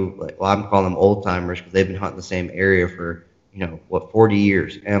to a few, like, well, I'm calling them old timers because they've been hunting the same area for, 40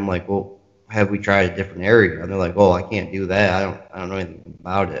 years. And I'm like, well, have we tried a different area? And they're like, oh, I can't do that. I don't know anything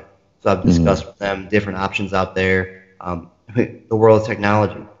about it. So I've Mm-hmm. discussed with them different options out there. The world of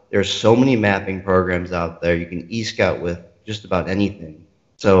technology. There's so many mapping programs out there. You can e-scout with just about anything.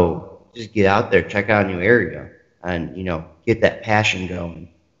 So just get out there, check out a new area, and get that passion going.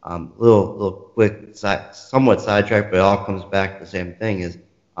 Little quick somewhat sidetrack, but it all comes back to the same thing. Is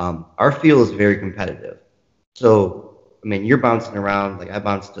our field is very competitive. So I mean, you're bouncing around. Like, I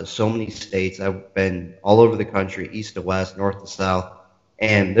bounced to so many states. I've been all over the country, east to west, north to south,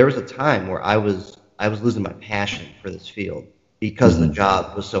 and there was a time where I was losing my passion for this field because the Mm-hmm.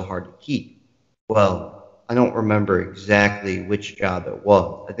 job was so hard to keep. Well, I don't remember exactly which job it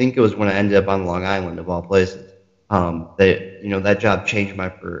was. I think it was when I ended up on Long Island of all places. That job changed my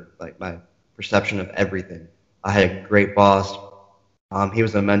perception of everything. I had a great boss. He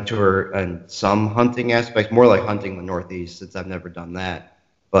was a mentor in some hunting aspects, more like hunting the Northeast since I've never done that.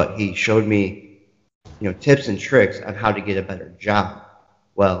 But he showed me, tips and tricks on how to get a better job.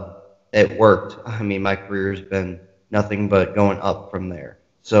 Well, it worked. I mean, my career's been nothing but going up from there.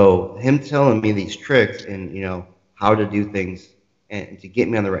 So him telling me these tricks and how to do things and to get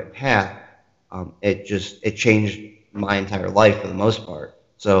me on the right path, it changed my entire life for the most part.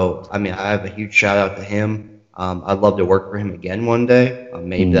 So I mean, I have a huge shout out to him. I'd love to work for him again one day.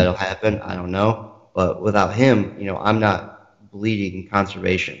 Maybe Mm-hmm. that'll happen. I don't know. But without him, I'm not bleeding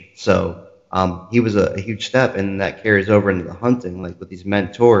conservation. So he was a huge step, and that carries over into the hunting. Like with these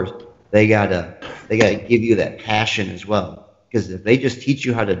mentors, they gotta give you that passion as well. Because if they just teach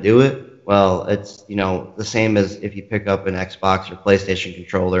you how to do it, well, it's the same as if you pick up an Xbox or PlayStation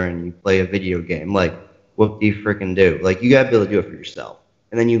controller and you play a video game. Like, what do you freaking do? Like, you gotta be able to do it for yourself,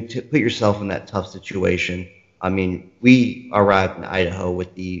 and then you put yourself in that tough situation. I mean, we arrived in Idaho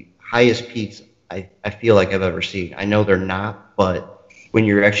with the highest peaks I feel like I've ever seen. I know they're not, but when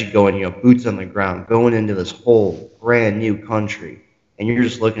you're actually going, boots on the ground, going into this whole brand new country, and you're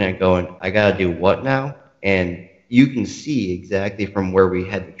just looking at it going, I gotta do what now? And you can see exactly from where we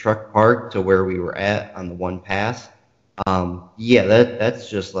had the truck parked to where we were at on the one pass. Yeah, that's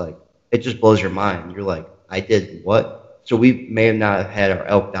just like it just blows your mind. You're like, I did what? So we may have not have had our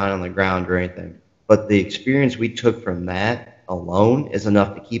elk down on the ground or anything, but the experience we took from that alone is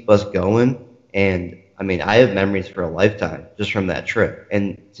enough to keep us going. And I mean, I have memories for a lifetime just from that trip.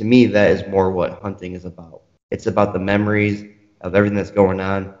 And to me, that is more what hunting is about. It's about the memories of everything that's going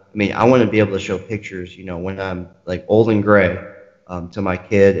on. I mean, I want to be able to show pictures, when I'm like old and gray, to my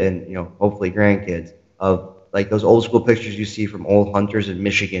kid and, hopefully grandkids of like those old school pictures you see from old hunters in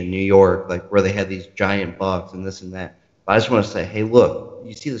Michigan, New York, like where they had these giant bucks and this and that. But I just want to say, hey, look,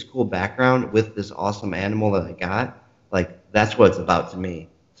 you see this cool background with this awesome animal that I got? Like, that's what it's about to me.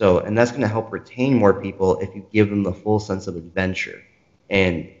 So, and that's going to help retain more people if you give them the full sense of adventure.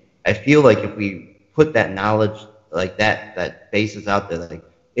 And I feel like if we put that knowledge, like that basis out there, like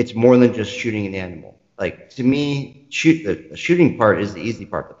it's more than just shooting an animal. Like to me, the shooting part is the easy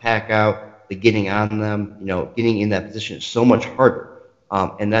part. The pack out, the getting on them, getting in that position is so much harder.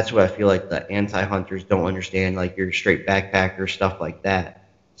 And that's what I feel like the anti-hunters don't understand, like your straight backpacker, stuff like that.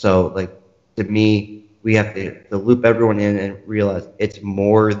 So like to me, we have to loop everyone in and realize it's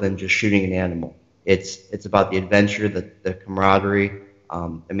more than just shooting an animal. It's about the adventure, the camaraderie.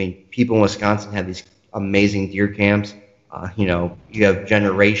 I mean, people in Wisconsin have these amazing deer camps. You have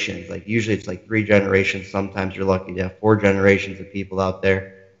generations. Like usually it's like 3 generations. Sometimes you're lucky to have 4 generations of people out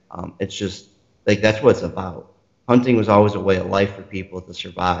there. It's just like that's what it's about. Hunting was always a way of life for people to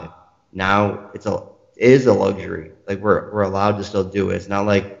survive. Now it is a luxury. Like we're allowed to still do it. It's not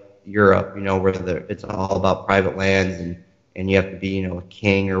like Europe, where it's all about private lands and you have to be, a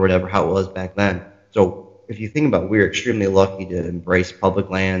king or whatever, how it was back then. So if you think about it, we're extremely lucky to embrace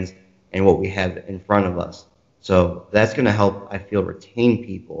public lands and what we have in front of us. So that's going to help, I feel, retain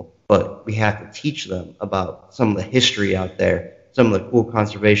people, but we have to teach them about some of the history out there, some of the cool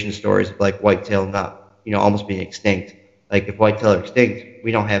conservation stories like whitetail not, almost being extinct. Like if whitetail are extinct,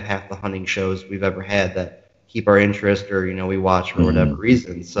 we don't have half the hunting shows we've ever had that keep our interest or, we watch for whatever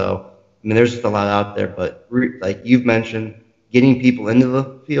reason. So, I mean, there's just a lot out there, but like you've mentioned, getting people into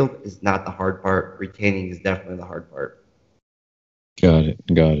the field is not the hard part. Retaining is definitely the hard part. Got it.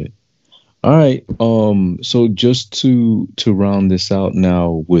 All right. So just to round this out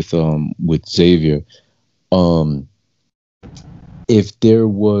now with Xavier, if there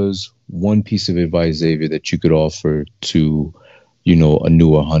was one piece of advice, Xavier, that you could offer to, a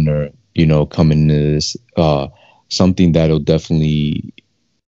newer hunter, coming into this, something that'll definitely,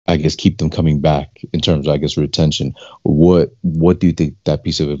 I guess, keep them coming back in terms of, I guess, retention. What do you think that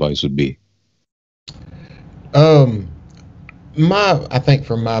piece of advice would be? I think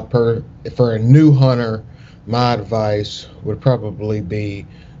for a new hunter, my advice would probably be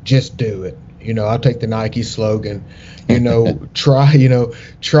just do it. I'll take the Nike slogan, try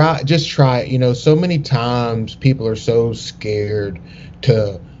it. So many times people are so scared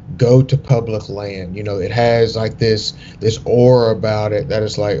to go to public land. It has like this aura about it that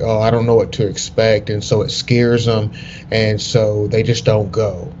is like, oh, I don't know what to expect. And so it scares them. And so they just don't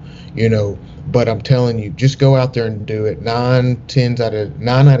go, but I'm telling you, just go out there and do it. 9 out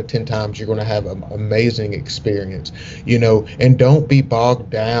of 10 times, you're going to have an amazing experience, and don't be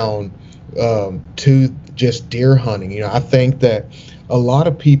bogged down to just deer hunting. I think that a lot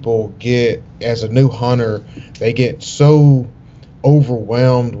of people get, as a new hunter, they get so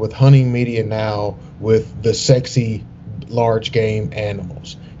overwhelmed with hunting media now with the sexy large game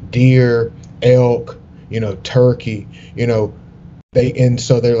animals, deer, elk, turkey,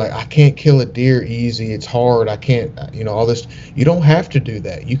 so they're like, I can't kill a deer easy. It's hard. I can't, all this. You don't have to do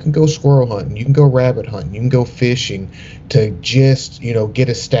that. You can go squirrel hunting. You can go rabbit hunting. You can go fishing to just, get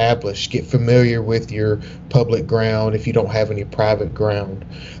established, get familiar with your public ground if you don't have any private ground.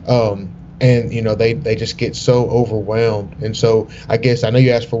 And, they just get so overwhelmed. And so I guess, I know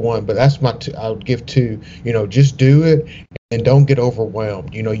you asked for one, but that's I would give 2, just do it and don't get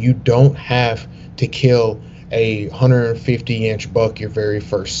overwhelmed. You don't have to kill a 150-inch buck your very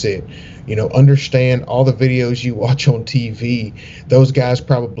first sit. Understand all the videos you watch on TV. Those guys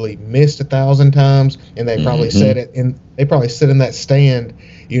probably missed 1,000 times, and they probably they probably sit in that stand,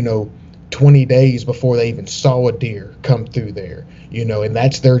 20 days before they even saw a deer come through there. And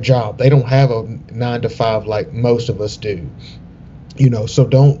that's their job. They don't have a 9 to 5 like most of us do. So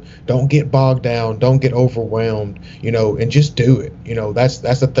don't get bogged down, don't get overwhelmed, and just do it. That's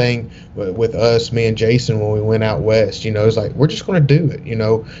the thing with us, me and Jason, when we went out west, it's like, we're just going to do it.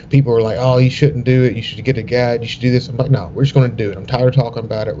 People are like, oh, you shouldn't do it. You should get a guide. You should do this. I'm like, no, we're just going to do it. I'm tired of talking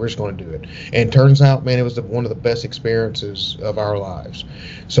about it. We're just going to do it. And turns out, man, it was one of the best experiences of our lives.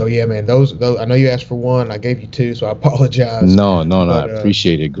 So yeah, man, those, I know you asked for one, I gave you 2, so I apologize. No, I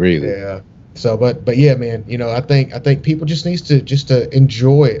appreciate it greatly. Yeah. So, but yeah, man, I think people just to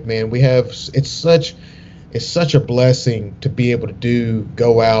enjoy it, man. It's such it's such a blessing to be able to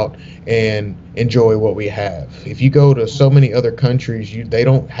go out and enjoy what we have. If you go to so many other countries, they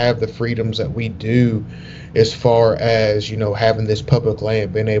don't have the freedoms that we do, as far as, you know, having this public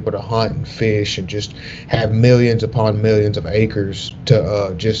land, being able to hunt and fish and just have millions upon millions of acres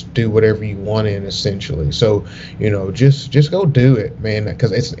to just do whatever you want in, essentially. So, you know, just go do it, man,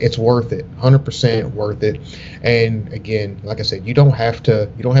 because it's worth it, 100% worth it. And again, like I said, you don't have to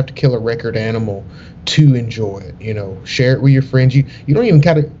kill a record animal to enjoy it. You know, share it with your friends. You don't even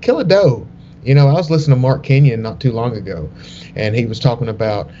gotta kill a doe. You know, I was listening to Mark Kenyon not too long ago, and he was talking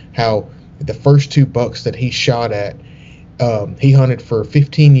about how the first 2 bucks that he shot at, he hunted for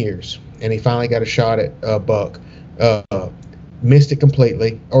 15 years, and he finally got a shot at a buck, missed it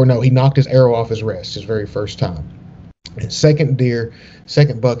completely. Or no, he knocked his arrow off his rest his very first time. And second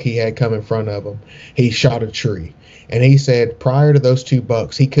buck he had come in front of him, he shot a tree. And he said prior to those 2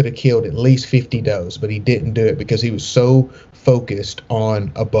 bucks, he could have killed at least 50 does, but he didn't do it because he was so focused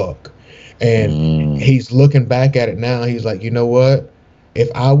on a buck. And he's looking back at it now. He's like, you know what? If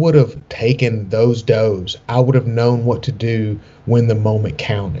I would have taken those does, I would have known what to do when the moment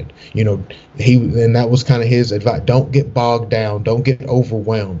counted. You know, and that was kind of his advice. Don't get bogged down. Don't get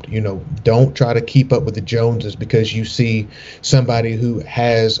overwhelmed. You know, don't try to keep up with the Joneses because you see somebody who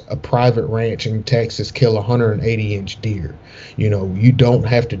has a private ranch in Texas kill a 180-inch deer. You know, you don't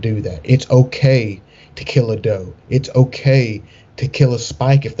have to do that. It's okay to kill a doe. It's okay to kill a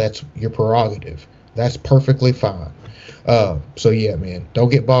spike if that's your prerogative. That's perfectly fine. So yeah, man, don't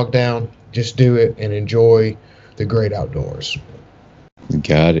get bogged down. Just do it and enjoy the great outdoors.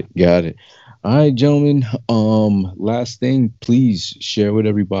 Got it. All right, gentlemen. Last thing, please share with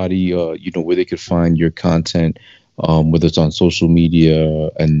everybody, you know, where they could find your content, whether it's on social media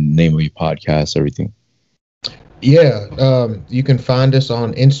and name of your podcast, everything. Yeah, you can find us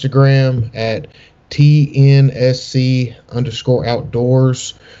on Instagram at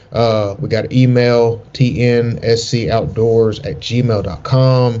TNSC_outdoors. We got email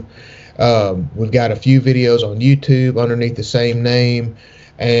tnscoutdoors@gmail.com. We've got a few videos on YouTube underneath the same name,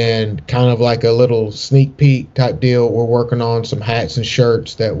 and kind of like a little sneak peek type deal. We're working on some hats and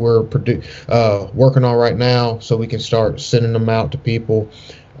shirts that we're working on right now, so we can start sending them out to people.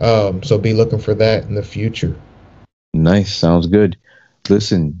 So be looking for that in the future. Nice. Sounds good.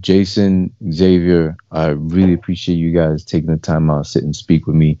 Listen, Jason, Xavier, I really appreciate you guys taking the time out to sit and speak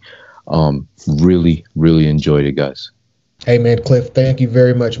with me. Really, really enjoyed it, guys. Hey, man, Cliff, thank you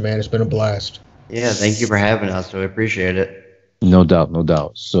very much, man. It's been a blast. Yeah, thank you for having us. We appreciate it. No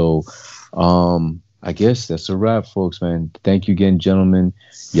doubt. So, I guess that's a wrap, folks, man. Thank you again, gentlemen.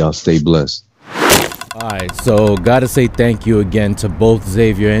 Y'all stay blessed. All right, so gotta say thank you again to both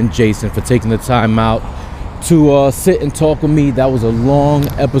Xavier and Jason for taking the time out to sit and talk with me. That was a long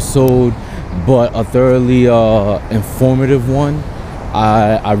episode, but a thoroughly informative one.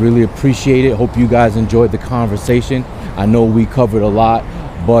 I really appreciate it. Hope you guys enjoyed the conversation. I know we covered a lot,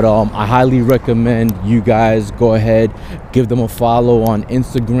 but I highly recommend you guys go ahead, give them a follow on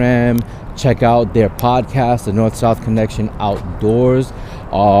Instagram, check out their podcast, the North-South Connection Outdoors.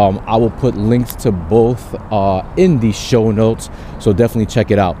 I will put links to both in the show notes, so definitely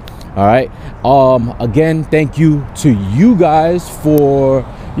check it out. All right. Again, thank you to you guys for,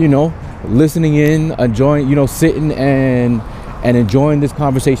 you know, listening in, enjoying, you know, sitting and enjoying this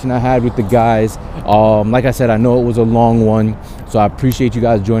conversation I had with the guys. Like I said, I know it was a long one, so I appreciate you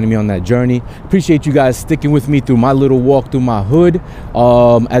guys joining me on that journey. Appreciate you guys sticking with me through my little walk through my hood.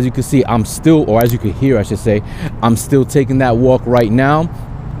 As you can see, I'm still, or as you can hear, I should say, I'm still taking that walk right now.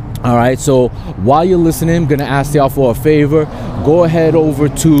 All right, so while you're listening, I'm gonna ask y'all for a favor. Go ahead over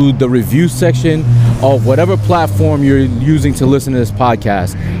to the review section of whatever platform you're using to listen to this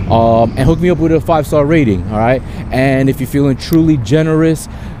podcast, and hook me up with a 5-star rating. All right, and if you're feeling truly generous,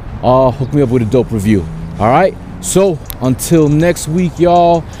 hook me up with a dope review. All right, so until next week,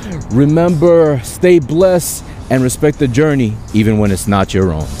 y'all, remember, stay blessed and respect the journey even when it's not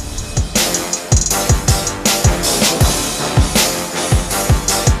your own.